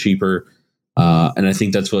 They'll be cheaper. And I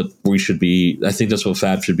think that's what we should be. I think that's what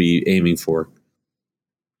Fab should be aiming for.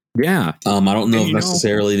 Yeah. I don't know if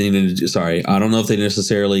necessarily they need to. Sorry, I don't know if they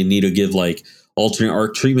necessarily need to give like alternate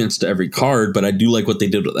art treatments to every card, but I do like what they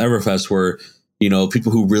did with Everfest, where, you know,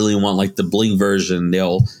 people who really want like the bling version,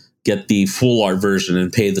 they'll get the full art version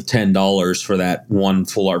and pay the $10 for that one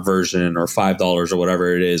full art version, or $5 or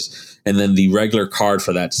whatever it is, and then the regular card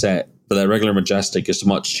for that set, for that regular Majestic, is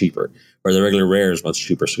much cheaper, or the regular rare is much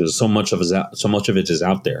cheaper, because so much of it is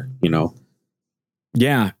out there, you know.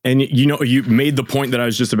 Yeah, and you know, you made the point that I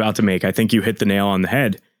was just about to make. I think you hit the nail on the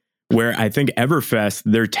head, where I think Everfest,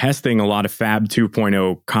 they're testing a lot of Fab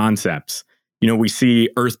 2.0 concepts. You know, we see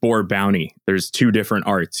Earthbore Bounty. There's 2 different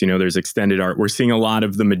arts. You know, there's extended art. We're seeing a lot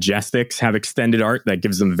of the Majestics have extended art that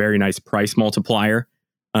gives them a very nice price multiplier.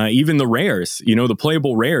 Even the rares, you know, the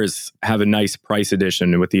playable rares have a nice price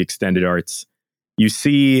addition with the extended arts. You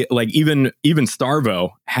see, like, even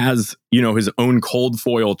Starvo has, you know, his own cold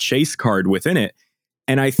foil chase card within it.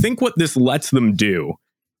 And I think what this lets them do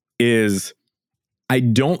is, I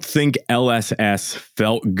don't think LSS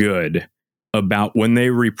felt good about when they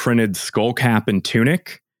reprinted Skullcap and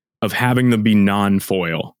Tunic of having them be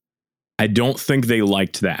non-foil. I don't think they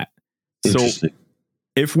liked that. So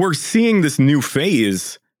if we're seeing this new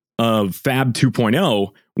phase of Fab 2.0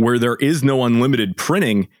 where there is no unlimited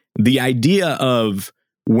printing, the idea of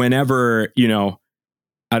whenever, you know,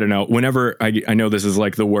 I don't know, whenever, I know this is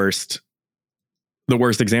like the worst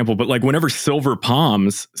example, but like whenever Silver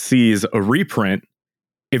Palms sees a reprint,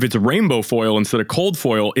 if it's rainbow foil instead of cold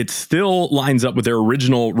foil, it still lines up with their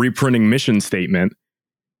original reprinting mission statement.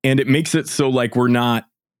 And it makes it so like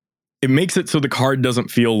it makes it so the card doesn't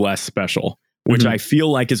feel less special, which I feel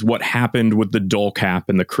like is what happened with the Dull Cap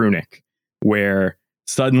and the Krunic, where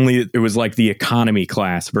suddenly it was like the economy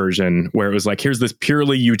class version, where it was like, here's this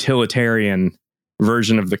purely utilitarian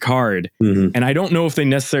version of the card. And I don't know if they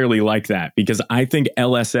necessarily like that, because I think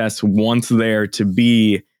LSS wants there to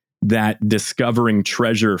be that discovering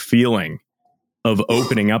treasure feeling of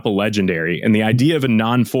opening up a legendary. And the idea of a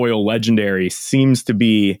non-foil legendary seems to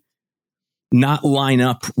be not line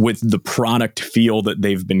up with the product feel that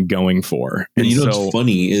they've been going for. And you know what's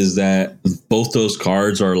funny is that both those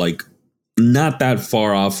cards are like not that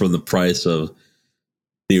far off from the price of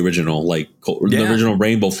the original, like the original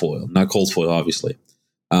rainbow foil, not cold foil, obviously.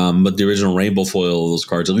 But the original rainbow foil of those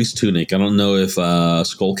cards, at least Tunic. I don't know if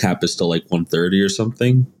Skullcap is still like 130 or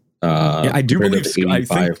something. Yeah, I do believe. I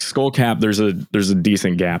think Skullcap, there's a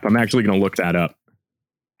decent gap. I'm actually going to look that up.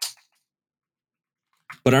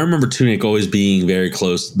 But I remember Tunic always being very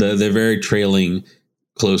close. They're very trailing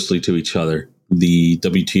closely to each other. The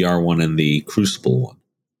WTR one and the Crucible one.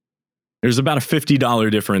 There's about a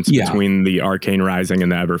 $50 difference between the Arcane Rising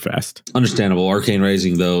and the Everfest. Understandable. Arcane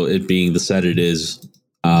Rising, though, it being the set it is,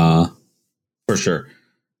 for sure.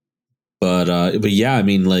 But yeah, I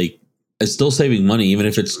mean, like, it's still saving money, even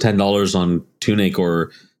if it's $10 on Tunic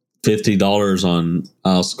or $50 on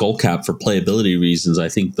Skullcap for playability reasons. I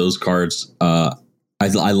think those cards, I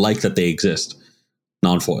like that they exist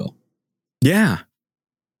non-foil. Yeah,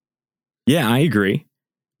 I agree.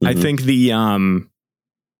 I think I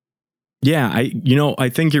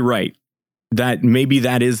think you're right. That maybe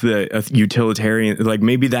that is the utilitarian, like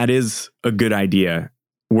maybe that is a good idea,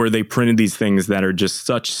 where they printed these things that are just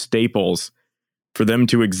such staples, for them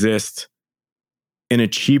to exist in a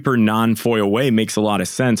cheaper non-foil way makes a lot of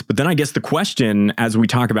sense. But then I guess the question, as we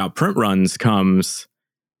talk about print runs, comes,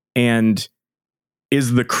 and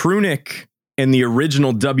is the Krunic and the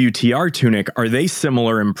original WTR Tunic, are they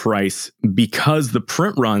similar in price because the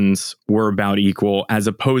print runs were about equal, as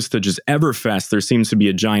opposed to just Everfest there seems to be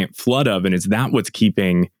a giant flood of, and is that what's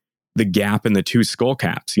keeping the gap in the two skull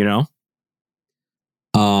caps, you know?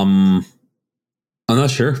 I'm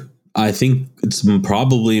not sure. I think it's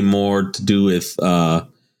probably more to do with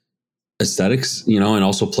aesthetics, and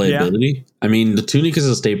also playability. Yeah. I mean, the Tunic is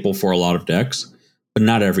a staple for a lot of decks, but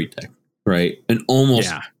not every deck. Right. And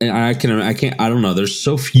almost, and I don't know. There's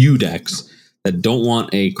so few decks that don't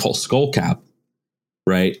want a skull cap,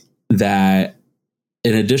 right? That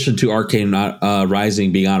in addition to Arcane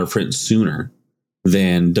Rising being out of print sooner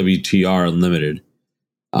than WTR Unlimited,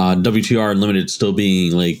 WTR Unlimited still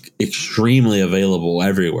being like extremely available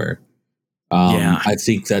everywhere. I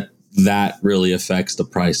think that really affects the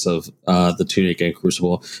price of the Tunic and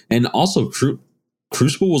Crucible. And also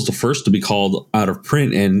Crucible was the first to be called out of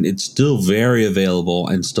print, and it's still very available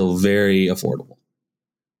and still very affordable.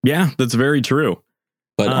 Yeah, that's very true.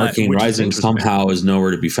 But Arcane Rising somehow is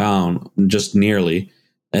nowhere to be found, just nearly.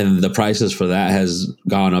 And the prices for that has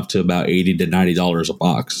gone up to about $80 to $90 a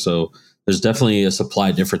box. So there's definitely a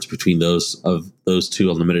supply difference between those three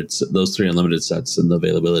unlimited sets and the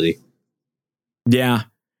availability. Yeah.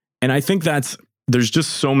 And I think there's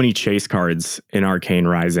just so many chase cards in Arcane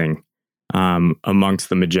Rising. Amongst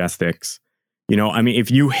the Majestics, I mean, if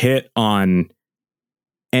you hit on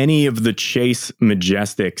any of the chase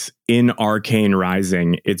Majestics in Arcane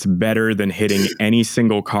Rising, it's better than hitting any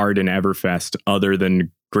single card in Everfest other than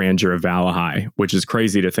Grandeur of Valahai, which is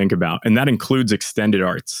crazy to think about. And that includes extended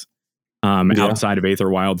arts outside of Aether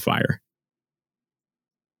Wildfire.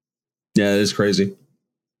 Yeah, it is crazy.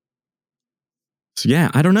 So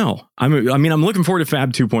yeah, I don't know. I'm looking forward to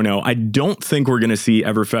Fab 2.0. I don't think we're going to see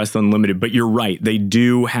Everfest Unlimited, but you're right. They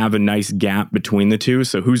do have a nice gap between the two.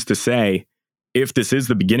 So who's to say if this is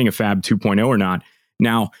the beginning of Fab 2.0 or not?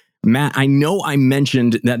 Now, Matt, I know I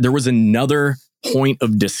mentioned that there was another point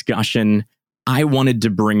of discussion I wanted to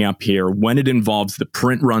bring up here when it involves the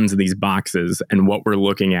print runs of these boxes and what we're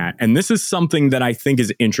looking at. And this is something that I think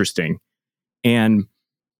is interesting. And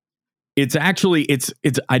it's actually,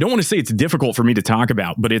 I don't want to say it's difficult for me to talk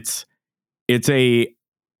about, but it's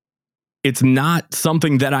not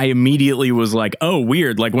something that I immediately was like, oh,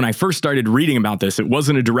 weird. Like when I first started reading about this, it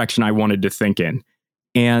wasn't a direction I wanted to think in.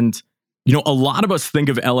 And, a lot of us think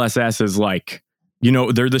of LSS as like,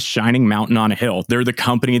 they're the shining mountain on a hill. They're the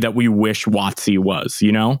company that we wish WotC was,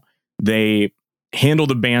 they handle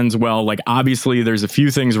the bans well. Like obviously there's a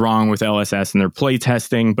few things wrong with LSS and their play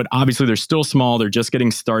testing, but obviously they're still small. They're just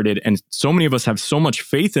getting started. And so many of us have so much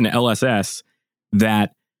faith in LSS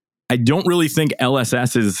that I don't really think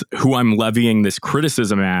LSS is who I'm levying this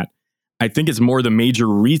criticism at. I think it's more the major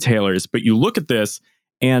retailers. But you look at this,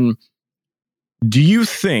 and do you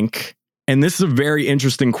think, and this is a very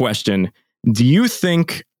interesting question, do you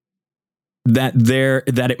think that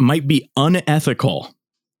it might be unethical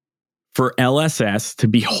for LSS to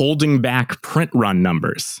be holding back print run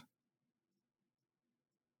numbers?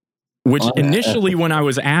 Which initially, when I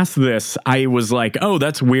was asked this, I was like, oh,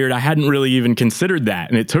 that's weird. I hadn't really even considered that.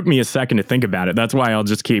 And it took me a second to think about it. That's why I'll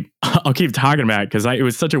keep talking about it, because it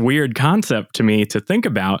was such a weird concept to me to think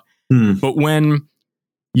about. But when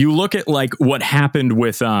you look at like what happened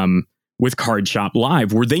with Card Shop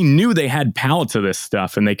Live, where they knew they had pallets of this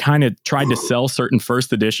stuff and they kind of tried to sell certain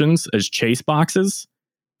first editions as chase boxes,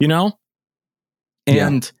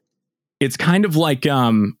 And it's kind of like,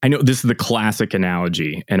 I know this is the classic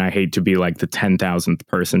analogy, and I hate to be like the 10,000th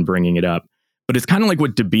person bringing it up, but it's kind of like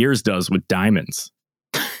what De Beers does with diamonds.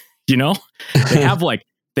 They have like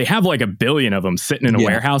a billion of them sitting in a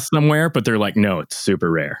warehouse somewhere, but they're like, no, it's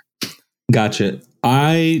super rare. Gotcha.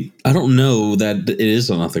 I don't know that it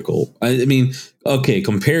is unethical. I mean, okay,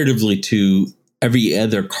 comparatively to every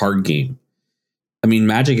other card game, I mean,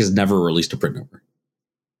 Magic has never released a print number.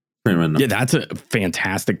 Yeah, that's a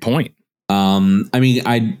fantastic point. I mean,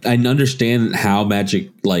 I understand how Magic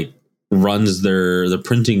like runs their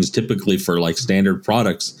printings typically for like standard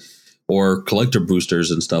products, or collector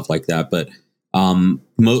boosters and stuff like that. But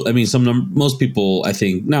most people, I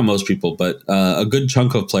think, not most people, but a good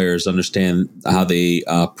chunk of players understand how they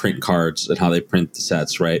print cards and how they print the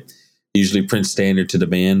sets, right? Usually print standard to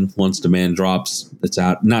demand. Once demand drops, it's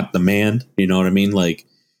out. Not demand, you know what I mean? Like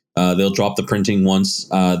they'll drop the printing once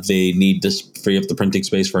they need to free up the printing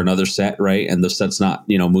space for another set, right? And the set's not,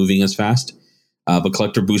 moving as fast. But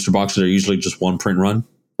collector booster boxes are usually just one print run,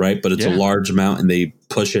 right? But it's a large amount and they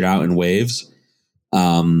push it out in waves.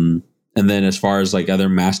 And then as far as like other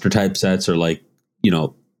master type sets or like,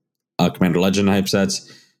 Commander Legend type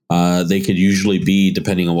sets, they could usually be,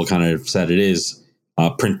 depending on what kind of set it is,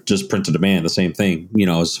 print to demand, the same thing.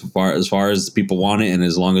 As far as people want it, and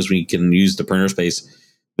as long as we can use the printer space,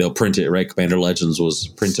 they'll print it, right? Commander Legends was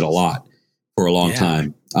printed a lot for a long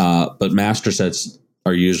time. But master sets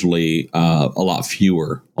are usually a lot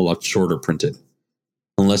shorter printed.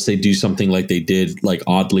 Unless they do something like they did, like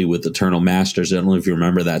oddly with Eternal Masters. I don't know if you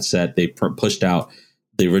remember that set. They pushed out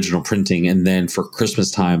the original printing, and then for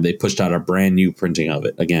Christmas time, they pushed out a brand new printing of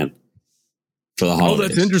it again for the holidays. Oh,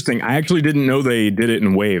 that's interesting. I actually didn't know they did it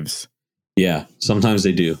in waves. Yeah, sometimes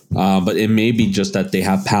they do. But it may be just that they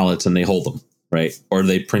have pallets and they hold them, right? Or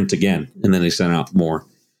they print again, and then they send out more.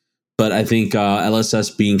 But I think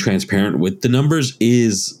LSS being transparent with the numbers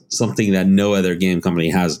is something that no other game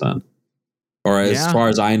company has done. Or as far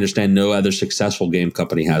as I understand, no other successful game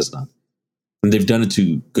company has done. And they've done it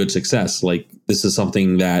to good success. Like, this is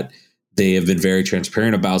something that they have been very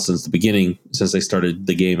transparent about since the beginning, since they started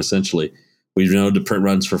the game, essentially. We've known the print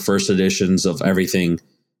runs for first editions of everything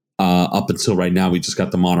up until right now. We just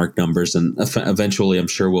got the Monarch numbers, and eventually I'm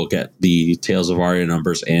sure we'll get the Tales of Aria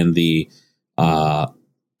numbers and the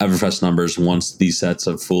Everfest numbers once these sets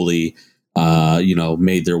have fully,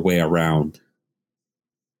 made their way around.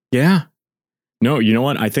 Yeah. No, you know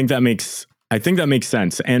what? I think that makes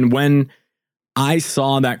sense. And when I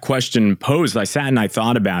saw that question posed, I sat and I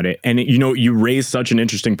thought about it. And, you raised such an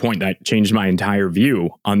interesting point that changed my entire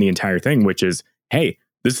view on the entire thing, which is, hey,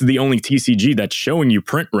 this is the only TCG that's showing you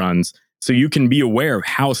print runs, so you can be aware of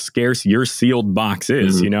how scarce your sealed box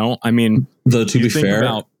is, I mean, though, to be fair,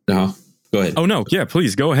 go ahead. Oh, no. Yeah,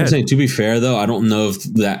 please go ahead. I'm saying, to be fair, though, I don't know if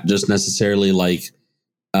that just necessarily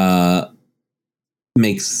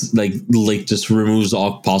makes just removes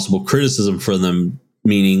all possible criticism for them,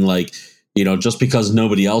 meaning just because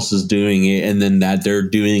nobody else is doing it and then that they're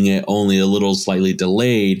doing it only a little slightly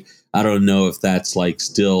delayed, I don't know if that's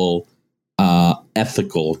still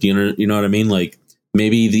ethical. You know what I mean? Like,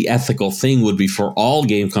 maybe the ethical thing would be for all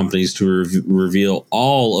game companies to reveal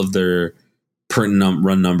all of their print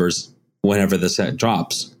run numbers whenever the set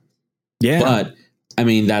drops. Yeah, but I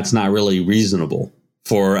mean, that's not really reasonable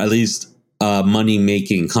for at least a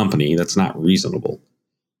money-making company. That's not reasonable.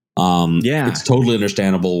 It's totally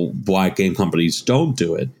understandable why game companies don't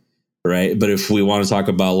do it, right? But if we want to talk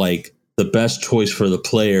about the best choice for the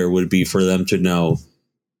player would be for them to know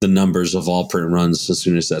the numbers of all print runs as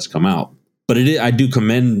soon as that's come out. But I do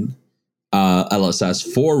commend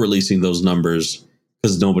LSS for releasing those numbers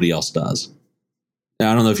because nobody else does.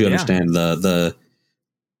 Now, I don't know if you understand the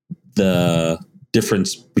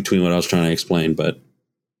difference between what I was trying to explain, but.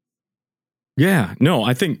 Yeah,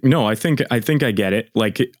 I think I get it.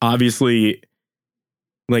 Obviously,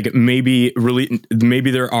 maybe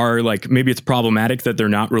there are maybe it's problematic that they're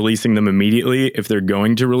not releasing them immediately if they're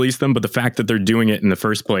going to release them, but the fact that they're doing it in the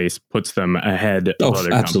first place puts them ahead of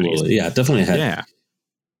other absolutely companies. Yeah, definitely ahead.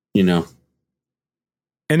 Yeah.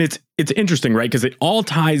 And it's interesting, right? Because it all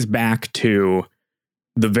ties back to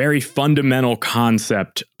the very fundamental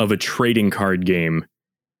concept of a trading card game,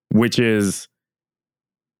 which is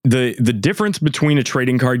the difference between a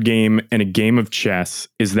trading card game and a game of chess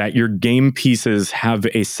is that your game pieces have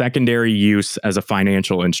a secondary use as a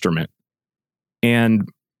financial instrument. And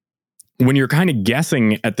when you're kind of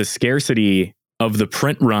guessing at the scarcity of the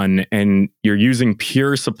print run and you're using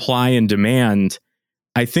pure supply and demand,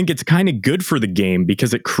 I think it's kind of good for the game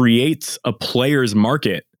because it creates a player's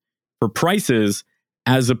market for prices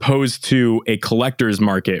as opposed to a collector's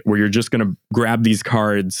market where you're just going to grab these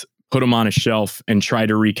cards, put them on a shelf, and try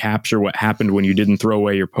to recapture what happened when you didn't throw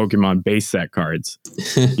away your Pokemon base set cards,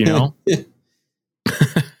 And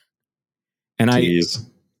Jeez.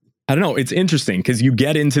 I don't know. It's interesting because you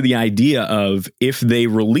get into the idea of if they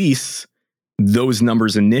release those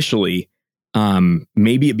numbers initially,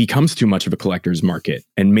 maybe it becomes too much of a collector's market.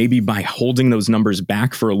 And maybe by holding those numbers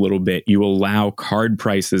back for a little bit, you allow card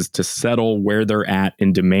prices to settle where they're at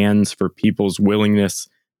in demands for people's willingness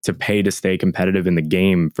to pay to stay competitive in the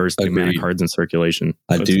game versus the amount of cards in circulation.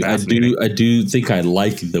 So I do think I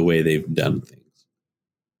like the way they've done things.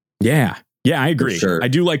 Yeah. Yeah, I agree. Sure. I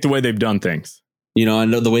do like the way they've done things. You know, I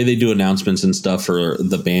know the way they do announcements and stuff for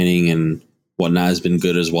the banning and whatnot has been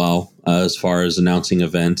good as well, as far as announcing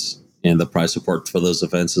events and the prize support for those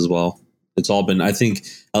events as well. It's all been, I think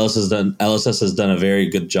LSS has done a very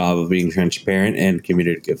good job of being transparent and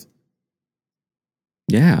communicative.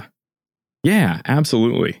 Yeah. Yeah,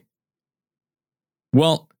 absolutely.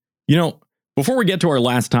 Well, you know, before we get to our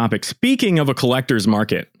last topic, speaking of a collector's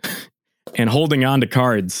market and holding on to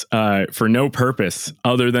cards for no purpose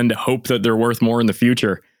other than to hope that they're worth more in the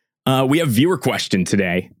future, we have viewer question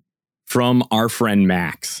today from our friend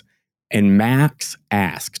Max. And Max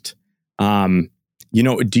asked, you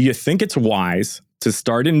know, do you think it's wise to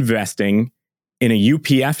start investing in a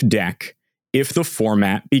UPF deck if the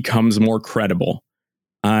format becomes more credible?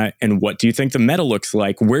 And what do you think the meta looks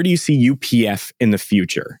like? Where do you see UPF in the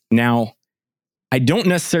future? Now, I don't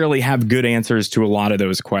necessarily have good answers to a lot of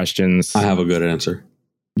those questions. I have a good answer.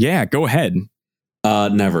 Yeah, go ahead.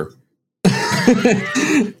 Never.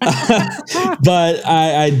 But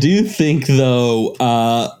I do think, though,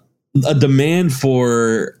 a demand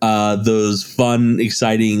for those fun,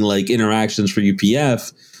 exciting like interactions for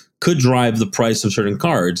UPF could drive the price of certain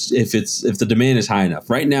cards if the demand is high enough.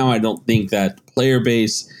 Right now, I don't think that player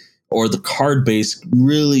base or the card base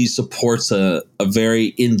really supports a very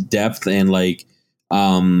in-depth and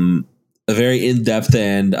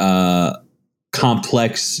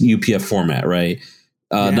complex UPF format, right?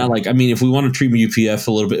 Not like, I mean, if we want to treat UPF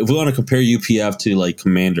a little bit, if we want to compare UPF to like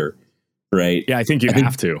Commander, right? Yeah, I think you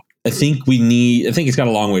have to. I think it's got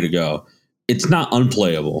a long way to go. It's not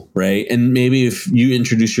unplayable, right? And maybe if you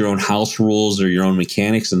introduce your own house rules or your own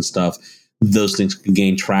mechanics and stuff, those things can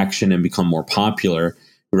gain traction and become more popular,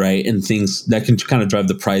 right? And things that can kind of drive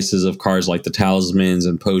the prices of cards like the talismans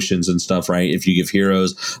and potions and stuff, right? If you give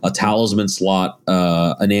heroes a talisman slot,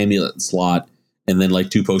 an amulet slot, and then like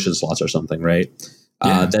 2 potion slots or something, right?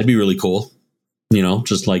 Yeah. That'd be really cool. You know,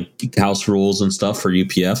 just like house rules and stuff for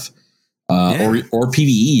UPF. Or PvE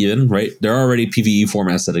even, right? There are already PvE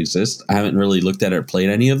formats that exist. I haven't really looked at or played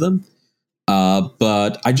any of them.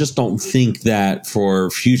 But I just don't think that for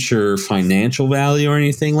future financial value or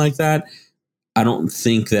anything like that, I don't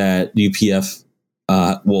think that UPF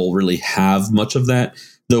will really have much of that.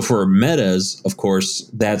 Though for metas, of course,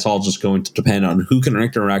 that's all just going to depend on who can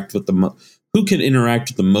interact with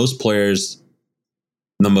the most players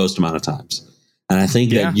the most amount of times. And I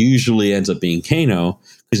think that usually ends up being Kano,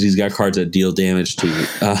 because he's got cards that deal damage to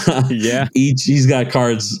he's got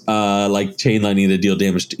cards like chain lightning that deal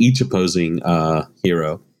damage to each opposing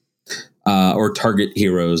hero or target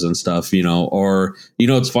heroes and stuff, you know. Or, you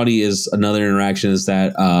know, what's funny is another interaction is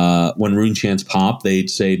that when rune chants pop, they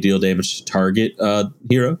say deal damage to target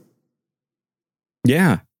hero.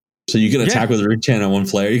 Yeah. So you can attack with a rune chant on one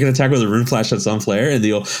player. You can attack with a rune flash on some player, and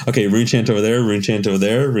they'll rune chant over there, rune chant over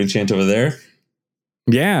there, rune chant over there.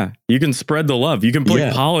 Yeah, you can spread the love. You can play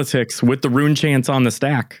politics with the rune chants on the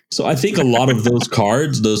stack. So I think a lot of those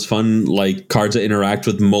cards, those fun like cards that interact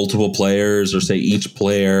with multiple players or say each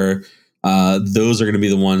player, those are going to be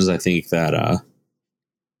the ones I think that are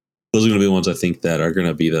going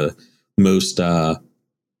to be the most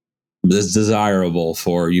desirable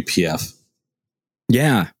for UPF.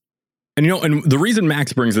 Yeah. And, you know, and the reason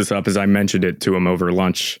Max brings this up is I mentioned it to him over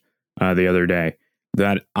lunch the other day,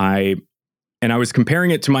 that I was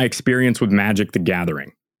comparing it to my experience with Magic the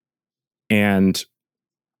Gathering and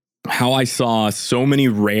how I saw so many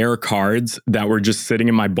rare cards that were just sitting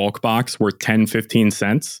in my bulk box worth 10, 15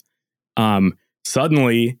 cents.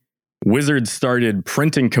 Suddenly, Wizards started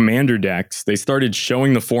printing Commander decks. They started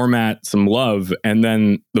showing the format some love, and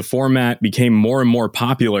then the format became more and more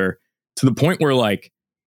popular to the point where, like,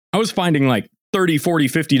 I was finding like $30,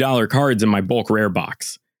 $40, $50 cards in my bulk rare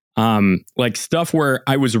box. Like stuff where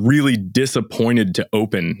I was really disappointed to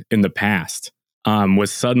open in the past,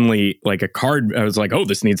 was suddenly like a card. I was like, oh,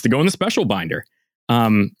 this needs to go in the special binder.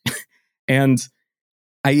 And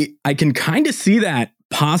I can kind of see that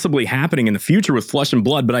possibly happening in the future with Flesh and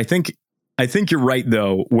Blood. But I think you're right,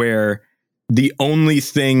 though, where the only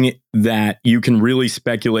thing that you can really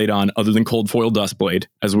speculate on other than Cold Foil Dustblade,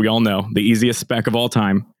 as we all know, the easiest spec of all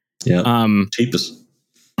time. Yeah. Cheapest.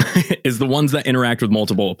 Is the ones that interact with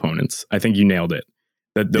multiple opponents. I think you nailed it.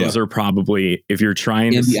 That those are probably, if you're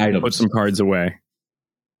trying to put some cards away.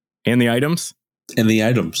 And the items? And the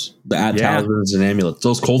items. The talismans and amulets.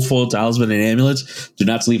 Those Cold Foil talisman and amulets, do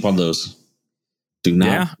not sleep on those. Do not.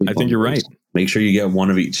 Yeah, I think you're right. Make sure you get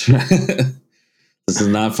one of each. This is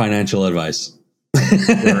not financial advice.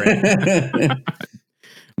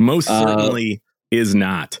 Most certainly is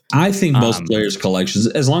not. I think most players' collections,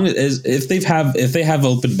 as long as if they have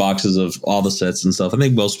open boxes of all the sets and stuff, I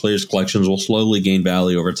think most players' collections will slowly gain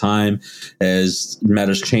value over time as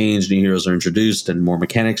metas change, new heroes are introduced, and more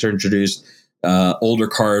mechanics are introduced. Older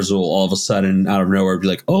cards will all of a sudden out of nowhere be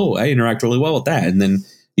like, oh, I interact really well with that, and then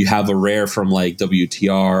you have a rare from like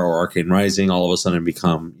WTR or Arcane Rising all of a sudden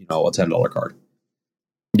become a $10 card.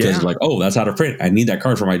 Because like, oh, that's out of print. I need that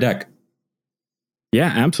card for my deck. Yeah,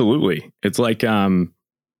 absolutely. It's like, I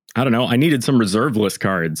don't know. I needed some reserve list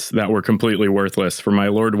cards that were completely worthless for my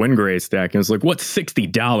Lord Windgrace deck. And it's like, what's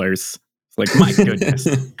 $60? It's like, my goodness.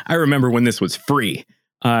 I remember when this was free.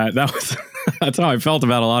 That's how I felt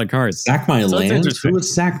about a lot of cards. Sack my lands? Who would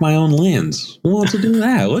sack my own lands? Who wants to do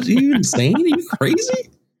that? What, are you insane? Are you crazy?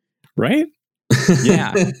 Right?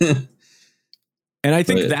 Yeah. And I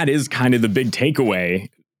think that is kind of the big takeaway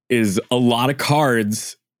is a lot of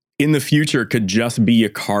cards in the future could just be a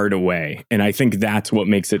card away. And I think that's what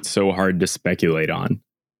makes it so hard to speculate on.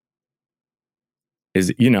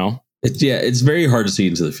 Is, it's very hard to see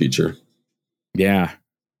into the future. Yeah.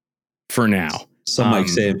 For now. Some might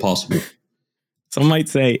say impossible. Some might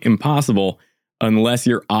say impossible unless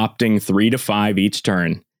you're opting 3 to 5 each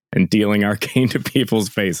turn and dealing arcane to people's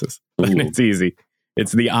faces. Then it's easy.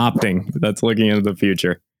 It's the opting that's looking into the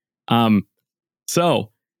future.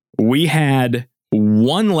 So we had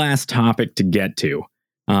one last topic to get to.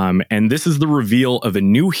 And this is the reveal of a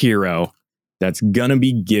new hero that's going to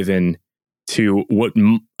be given to what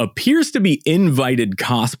appears to be invited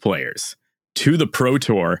cosplayers to the Pro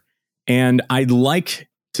Tour. And I'd like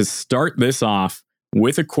to start this off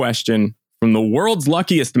with a question from the world's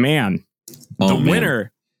luckiest man,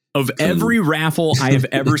 winner of every raffle I have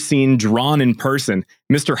ever seen drawn in person,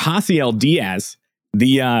 Mr. Hasiel Diaz.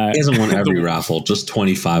 He hasn't won every raffle, just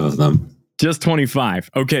 25 of them. Just 25.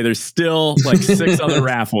 Okay, there's still like 6 other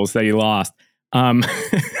raffles that he lost. And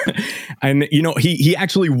he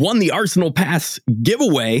actually won the Arsenal Pass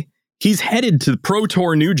giveaway. He's headed to the Pro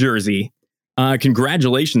Tour New Jersey.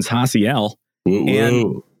 Congratulations, Hasiel.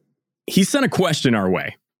 And he sent a question our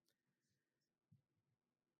way.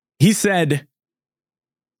 He said,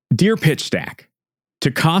 "Dear Pitch Stack,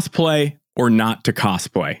 to cosplay or not to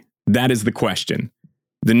cosplay? That is the question.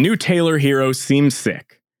 The new Taylor hero seems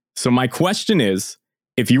sick. So my question is,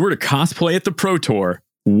 if you were to cosplay at the Pro Tour,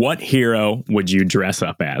 what hero would you dress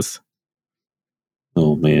up as?"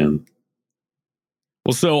 Oh, man.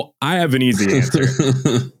 Well, so I have an easy answer.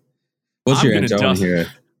 What's your answer here?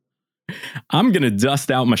 I'm going to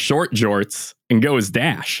dust out my short jorts and go as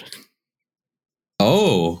Dash.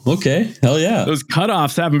 Oh, okay. Hell yeah. Those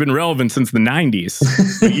cutoffs haven't been relevant since the 90s.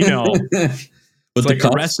 But, it's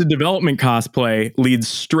like Arrested Development cosplay leads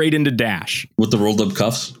straight into Dash. With the rolled up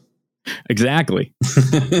cuffs? Exactly.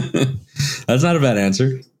 That's not a bad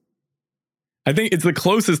answer. I think it's the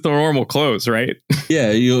closest to normal clothes, right?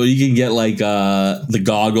 Yeah, you can get like the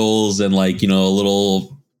goggles and like, a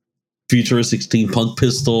little futuristic steampunk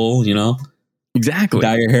pistol, Exactly.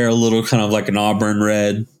 Dye your hair a little kind of like an auburn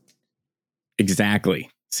red.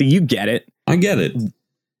 Exactly. See, you get it. I get it.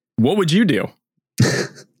 What would you do?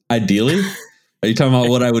 Ideally? Are you talking about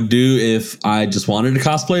what I would do if I just wanted to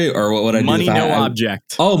cosplay, or what would I do? Money, no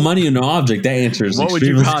object. Oh, money, no object. That answer is what would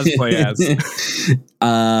you cosplay as?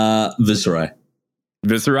 Viserai.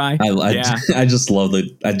 Viserai? I just love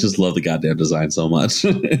the goddamn design so much.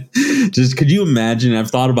 Just could you imagine? I've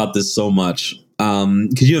thought about this so much.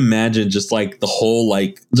 Could you imagine just like the whole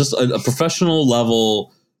like just a professional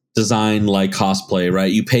level design like cosplay,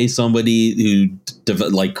 right? You pay somebody who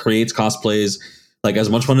like creates cosplays. Like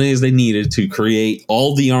as much money as they needed to create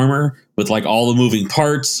all the armor with like all the moving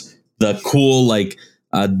parts, the cool like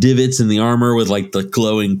divots in the armor with like the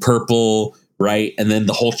glowing purple, right? And then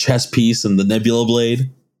the whole chest piece and the nebula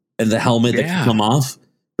blade and the helmet that can come off,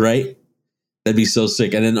 right? That'd be so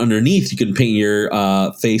sick. And then underneath you can paint your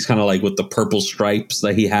face kind of like with the purple stripes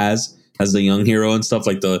that he has as the young hero and stuff,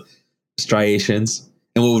 like the striations.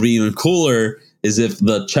 And what would be even cooler is if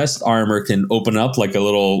the chest armor can open up like a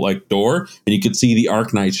little like door and you can see the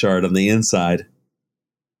Arknight shard on the inside.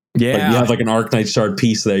 Yeah. Like you have like an Arknight shard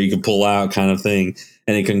piece there you can pull out kind of thing,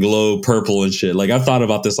 and it can glow purple and shit. Like I've thought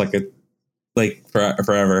about this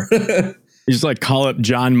forever. You just like call up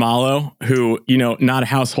John Mallow, who, not a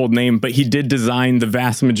household name, but he did design the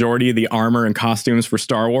vast majority of the armor and costumes for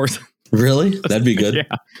Star Wars. Really? That'd be good.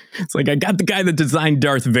 Yeah. It's like, I got the guy that designed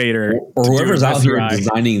Darth Vader. Or whoever's out here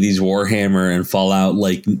designing these Warhammer and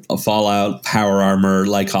Fallout power armor,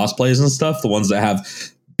 like cosplays and stuff. The ones that have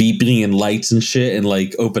beeping and lights and shit and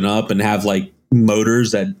like open up and have like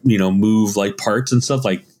motors that, move like parts and stuff.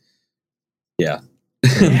 Like, yeah.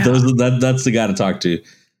 That's the guy to talk to.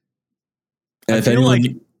 I feel like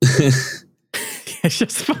it's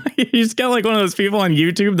just funny. You just got like one of those people on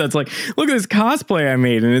YouTube that's like, look at this cosplay I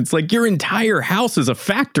made. And it's like your entire house is a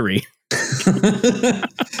factory.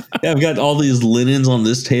 Yeah, I've got all these linens on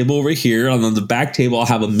this table over here. On the back table, I'll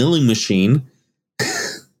have a milling machine.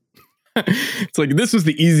 It's like, this was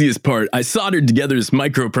the easiest part. I soldered together this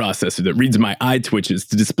microprocessor that reads my eye twitches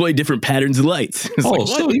to display different patterns of lights. It's like,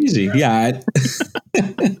 so easy. Yeah. I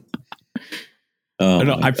don't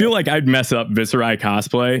know. I feel like I'd mess up Viserai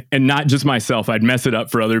cosplay, and not just myself. I'd mess it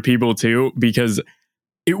up for other people too, because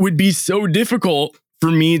it would be so difficult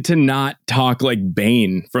for me to not talk like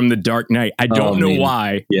Bane from The Dark Knight. I don't know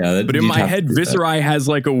why. Yeah. But in my head, Viserai has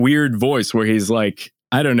like a weird voice where he's like,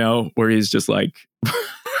 I don't know, where he's just like,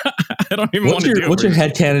 I don't even want to do it. What's your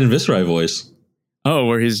headcanon Viserai voice? Oh,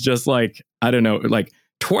 where he's just like, I don't know, like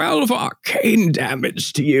 12 arcane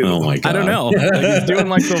damage to you. Oh my God. I don't know. Like, he's doing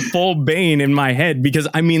like the full Bane in my head, because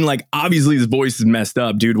I mean, like, obviously his voice is messed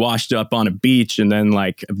up. Dude washed up on a beach and then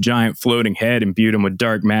like a giant floating head imbued him with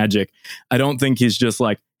dark magic. I don't think he's just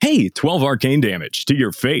like, hey, 12 arcane damage to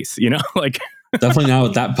your face, you know? Like, definitely not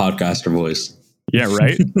with that podcaster voice. Yeah,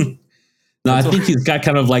 right. No, I think he's got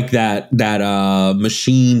kind of like that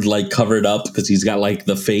machined, like covered up, because he's got like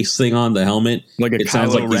the face thing on the helmet. Like a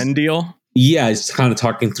Kylo Ren deal? Yeah, he's kind of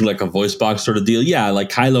talking through like a voice box sort of deal. Yeah, like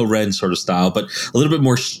Kylo Ren sort of style, but a little bit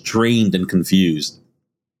more strained and confused.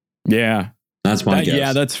 Yeah. That's my guess.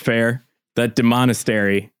 Yeah, that's fair. That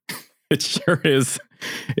demonastery. It sure is.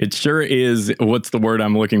 It sure is. What's the word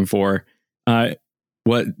I'm looking for?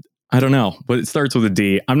 What? I don't know, but it starts with a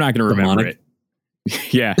D. I'm not going to remember it.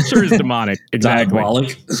 Yeah, sure is demonic. Exactly.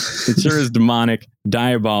 Diabolic. It sure is demonic,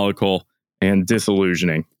 diabolical, and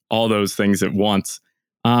disillusioning. All those things at once.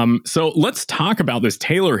 So let's talk about this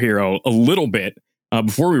Taylor hero a little bit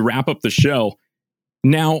before we wrap up the show.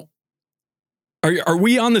 Now, are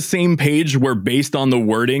we on the same page where, based on the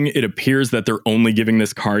wording, it appears that they're only giving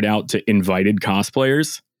this card out to invited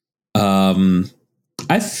cosplayers?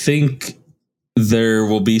 I think there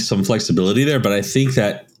will be some flexibility there, but I think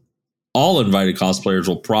that all invited cosplayers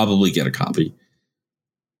will probably get a copy.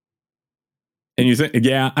 And you think,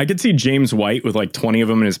 yeah, I could see James White with like 20 of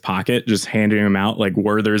them in his pocket, just handing them out like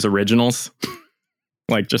Werther's originals.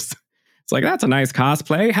 Like, just, it's like, that's a nice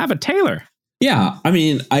cosplay. Have a Taylor. Yeah. I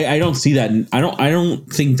mean, I don't see that. I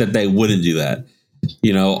don't think that they wouldn't do that.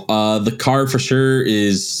 You know, the card for sure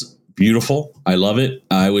is beautiful. I love it.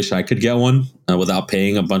 I wish I could get one without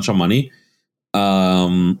paying a bunch of money.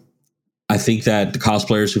 I think that the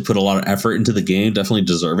cosplayers who put a lot of effort into the game definitely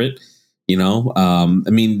deserve it. You know, I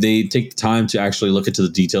mean, they take the time to actually look into the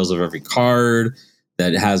details of every card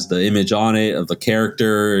that has the image on it of the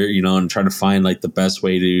character, you know, and try to find like the best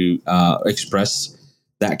way to express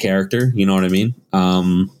that character. You know what I mean?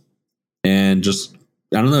 And just,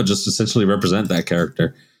 I don't know, just essentially represent that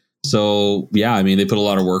character. So, yeah, I mean, they put a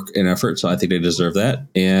lot of work and effort, so I think they deserve that.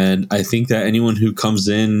 And I think that anyone who comes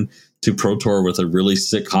in to Pro Tour with a really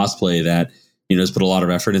sick cosplay that, you know, has put a lot of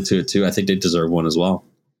effort into it too, I think they deserve one as well.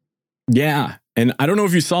 Yeah. And I don't know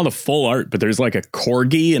if you saw the full art, but there's like a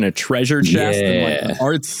corgi and a treasure chest. Yeah. And like, the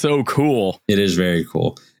art's so cool. It is very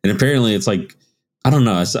cool. And apparently it's like, I don't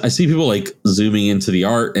know. I see people like zooming into the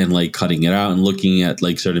art and like cutting it out and looking at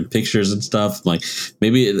like certain pictures and stuff. Like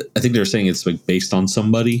maybe I think they're saying it's like based on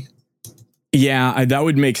somebody. Yeah, that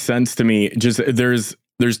would make sense to me. Just there's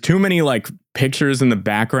too many like pictures in the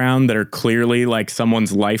background that are clearly like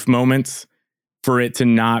someone's life moments for it to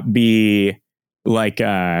not be like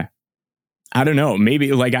I don't know.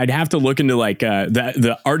 Maybe like I'd have to look into like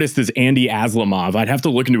the artist is Andy Aslamov. I'd have to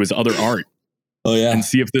look into his other art. Oh, yeah. And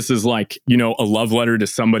see if this is like, you know, a love letter to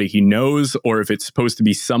somebody he knows, or if it's supposed to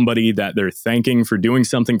be somebody that they're thanking for doing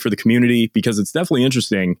something for the community, because it's definitely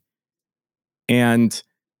interesting. And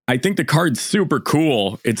I think the card's super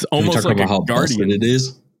cool. It's almost like a Guardian. It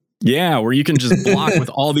is. Yeah, where you can just block with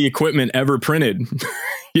all the equipment ever printed,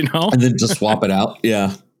 you know? And then just swap it out.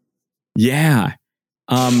 Yeah. Yeah.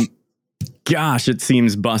 Gosh, it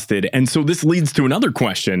seems busted. And so this leads to another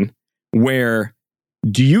question where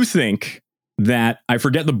do you think that, I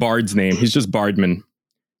forget the bard's name, he's just Bardman.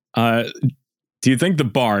 Do you think the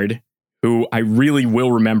bard, who I really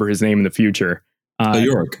will remember his name in the future.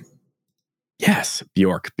 Bjork. Yes,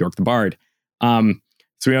 Bjork the bard.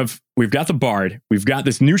 So we've got the bard, we've got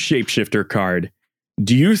this new shapeshifter card.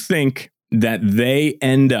 Do you think that they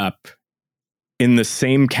end up in the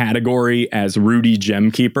same category as Rudy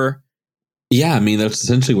Gemkeeper? Yeah, I mean, that's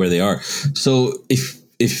essentially where they are. So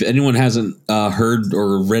if anyone hasn't heard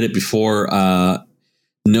or read it before,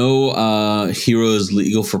 no hero is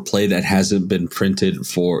legal for play that hasn't been printed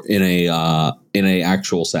in a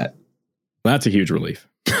actual set. That's a huge relief.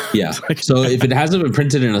 Yeah. So if it hasn't been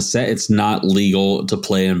printed in a set, it's not legal to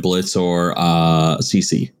play in Blitz or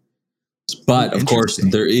CC. But of course,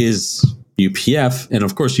 there is UPF, and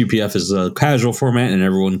of course, UPF is a casual format, and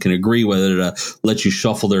everyone can agree whether to let you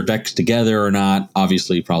shuffle their decks together or not.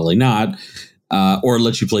 Obviously, probably not, or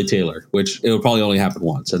let you play Taylor, which it would probably only happen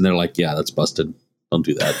once. And they're like, "Yeah, that's busted. Don't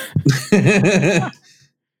do that."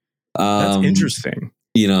 That's interesting.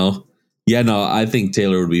 Yeah, no, I think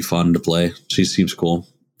Taylor would be fun to play. She seems cool.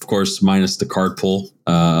 Of course, minus the card pull,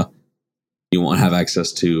 you won't have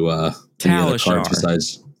access to any other cards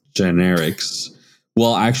besides generics.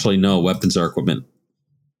 Well, actually, no. Weapons are equipment.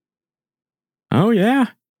 Oh yeah,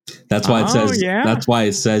 that's why it says. Yeah. That's why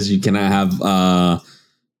it says you cannot have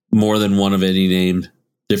more than one of any name.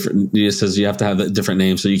 Different. It says you have to have a different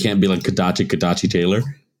name, so you can't be like Kadachi Taylor.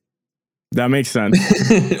 That makes sense.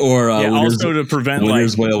 Or winners, also to prevent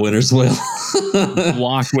winners whale.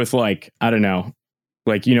 Block with I don't know,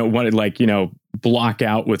 block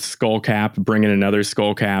out with skull cap, bring in another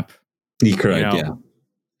skull cap. Correct. Yeah.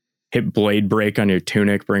 Hit blade break on your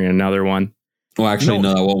tunic, bring in another one. Well, actually,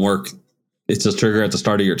 no, that won't work. It's a trigger at the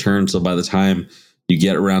start of your turn, so by the time you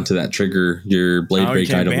get around to that trigger, your blade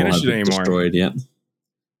break item will have been destroyed. Yeah.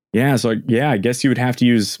 Yeah. So I guess you would have to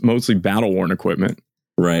use mostly battle worn equipment.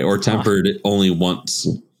 Right, or tempered only once.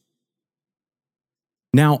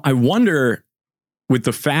 Now, I wonder, with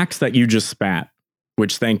the facts that you just spat,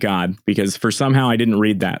 which thank God, because for somehow I didn't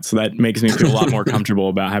read that, so that makes me feel a lot more comfortable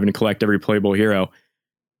about having to collect every playable hero.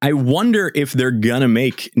 I wonder if they're gonna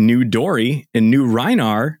make new Dory and new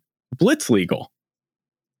Rhinar Blitz legal.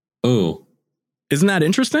 Oh, isn't that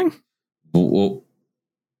interesting? Well,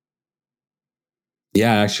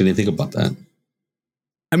 yeah, I actually didn't think about that.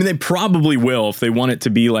 I mean, they probably will if they want it to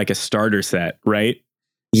be like a starter set, right?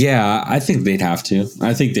 Yeah, I think they'd have to.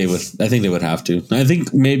 I think they would have to. I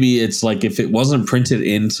think maybe it's like if it wasn't printed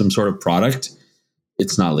in some sort of product,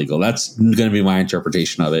 it's not legal. That's going to be my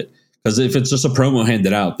interpretation of it. Because if it's just a promo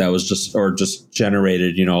handed out that was just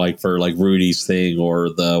generated, for like Rudy's thing or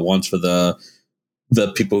the ones for the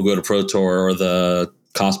people who go to Pro Tour or the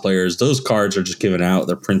cosplayers, those cards are just given out.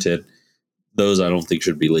 They're printed. Those I don't think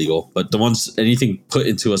should be legal, but the ones, anything put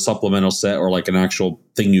into a supplemental set or like an actual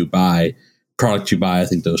thing product you buy, I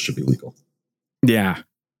think those should be legal. Yeah,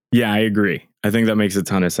 I agree. I think that makes a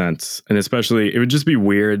ton of sense. And especially, it would just be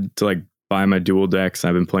weird to buy my dual decks.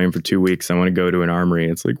 I've been playing for 2 weeks. I want to go to an armory.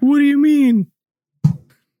 It's like, what do you mean?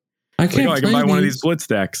 I can't. I can buy one of these Blitz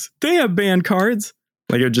decks. They have banned cards.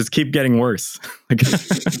 It would just keep getting worse.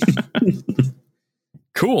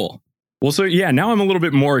 Cool. Well, so now I'm a little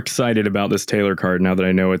bit more excited about this Taylor card now that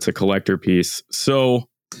I know it's a collector piece. So,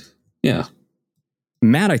 yeah.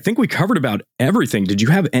 Matt, I think we covered about everything. Did you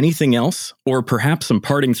have anything else or perhaps some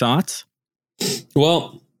parting thoughts?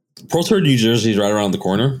 Well, Pro Tour New Jersey is right around the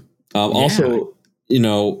corner. Also,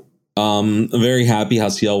 I'm very happy how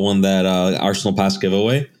CL won that Arsenal Pass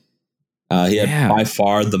giveaway. He had by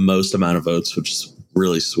far the most amount of votes, which is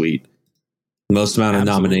really sweet. Most amount of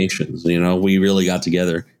nominations. We really got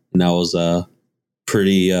together. And that was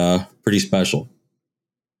pretty special.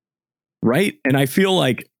 Right. And I feel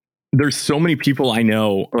like there's so many people I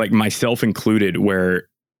know, like myself included, where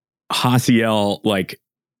Hasiel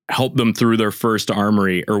helped them through their first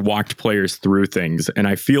armory or walked players through things. And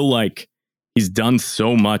I feel like he's done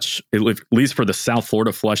so much, at least for the South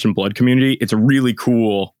Florida Flesh and Blood community. It's really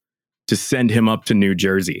cool to send him up to New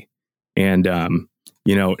Jersey and,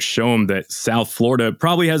 show him that South Florida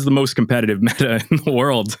probably has the most competitive meta in the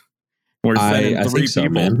world. I think so,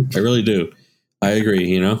 man. I really do. I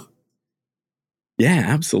agree, Yeah,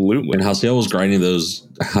 absolutely. And Hasiel was grinding those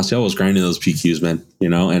PQs, man,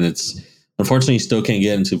 and it's unfortunately he still can't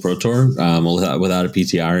get into Pro Tour without a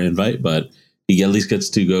PTR invite, but he at least gets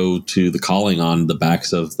to go to the calling on the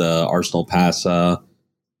backs of the Arsenal Pass, on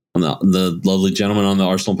the lovely gentleman on the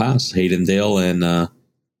Arsenal Pass, Hayden Dale, and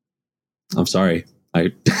I'm sorry.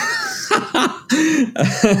 Help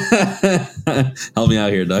me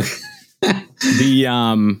out here, Doug. The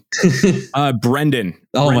Brendan.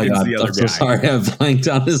 Oh Brendan's my God! I'm so sorry. I blanked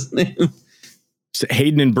on his name.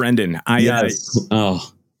 Hayden and Brendan. Yes. I'm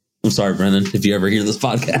sorry, Brendan. If you ever hear this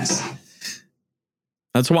podcast,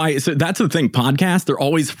 that's why. So that's the thing. Podcasts, they're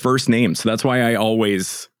always first names. So that's why I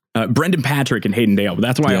always Brendan Patrick and Hayden Dale. But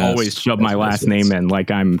that's why I always shove my last name in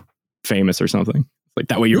like I'm famous or something. Like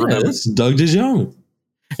that way you remember. It's Doug DeJong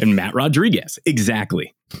and Matt Rodriguez.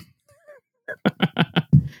 Exactly.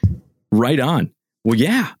 Right on. Well,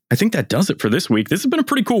 yeah, I think that does it for this week. This has been a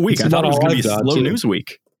pretty cool week. I thought it was going to be a slow news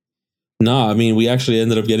week. No, I mean, we actually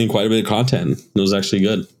ended up getting quite a bit of content. It was actually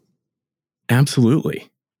good. Absolutely.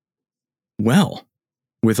 Well,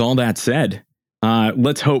 with all that said,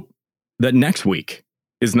 let's hope that next week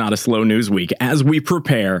is not a slow news week as we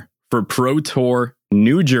prepare for Pro Tour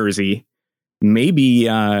New Jersey. Maybe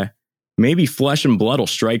Flesh and Blood will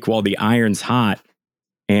strike while the iron's hot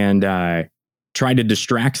and try to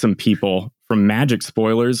distract some people from Magic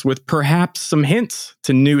spoilers with perhaps some hints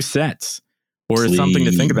to new sets or something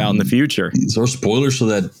to think about in the future. Or spoilers for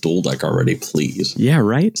that dual deck already, please. Yeah,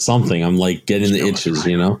 right? Something. I'm like getting the itches,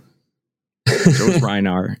 you know? Go with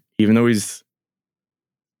Rhinar, even though he's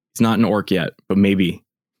not an orc yet, but maybe.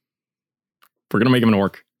 We're going to make him an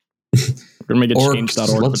orc. We're going to make a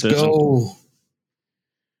change.org let's petition. Go.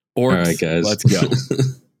 Orcs, all right, guys. Let's go.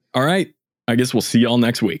 All right. I guess we'll see y'all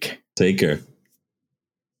next week. Take care.